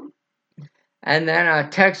Beer. And then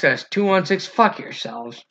text us, 216, fuck yourselves.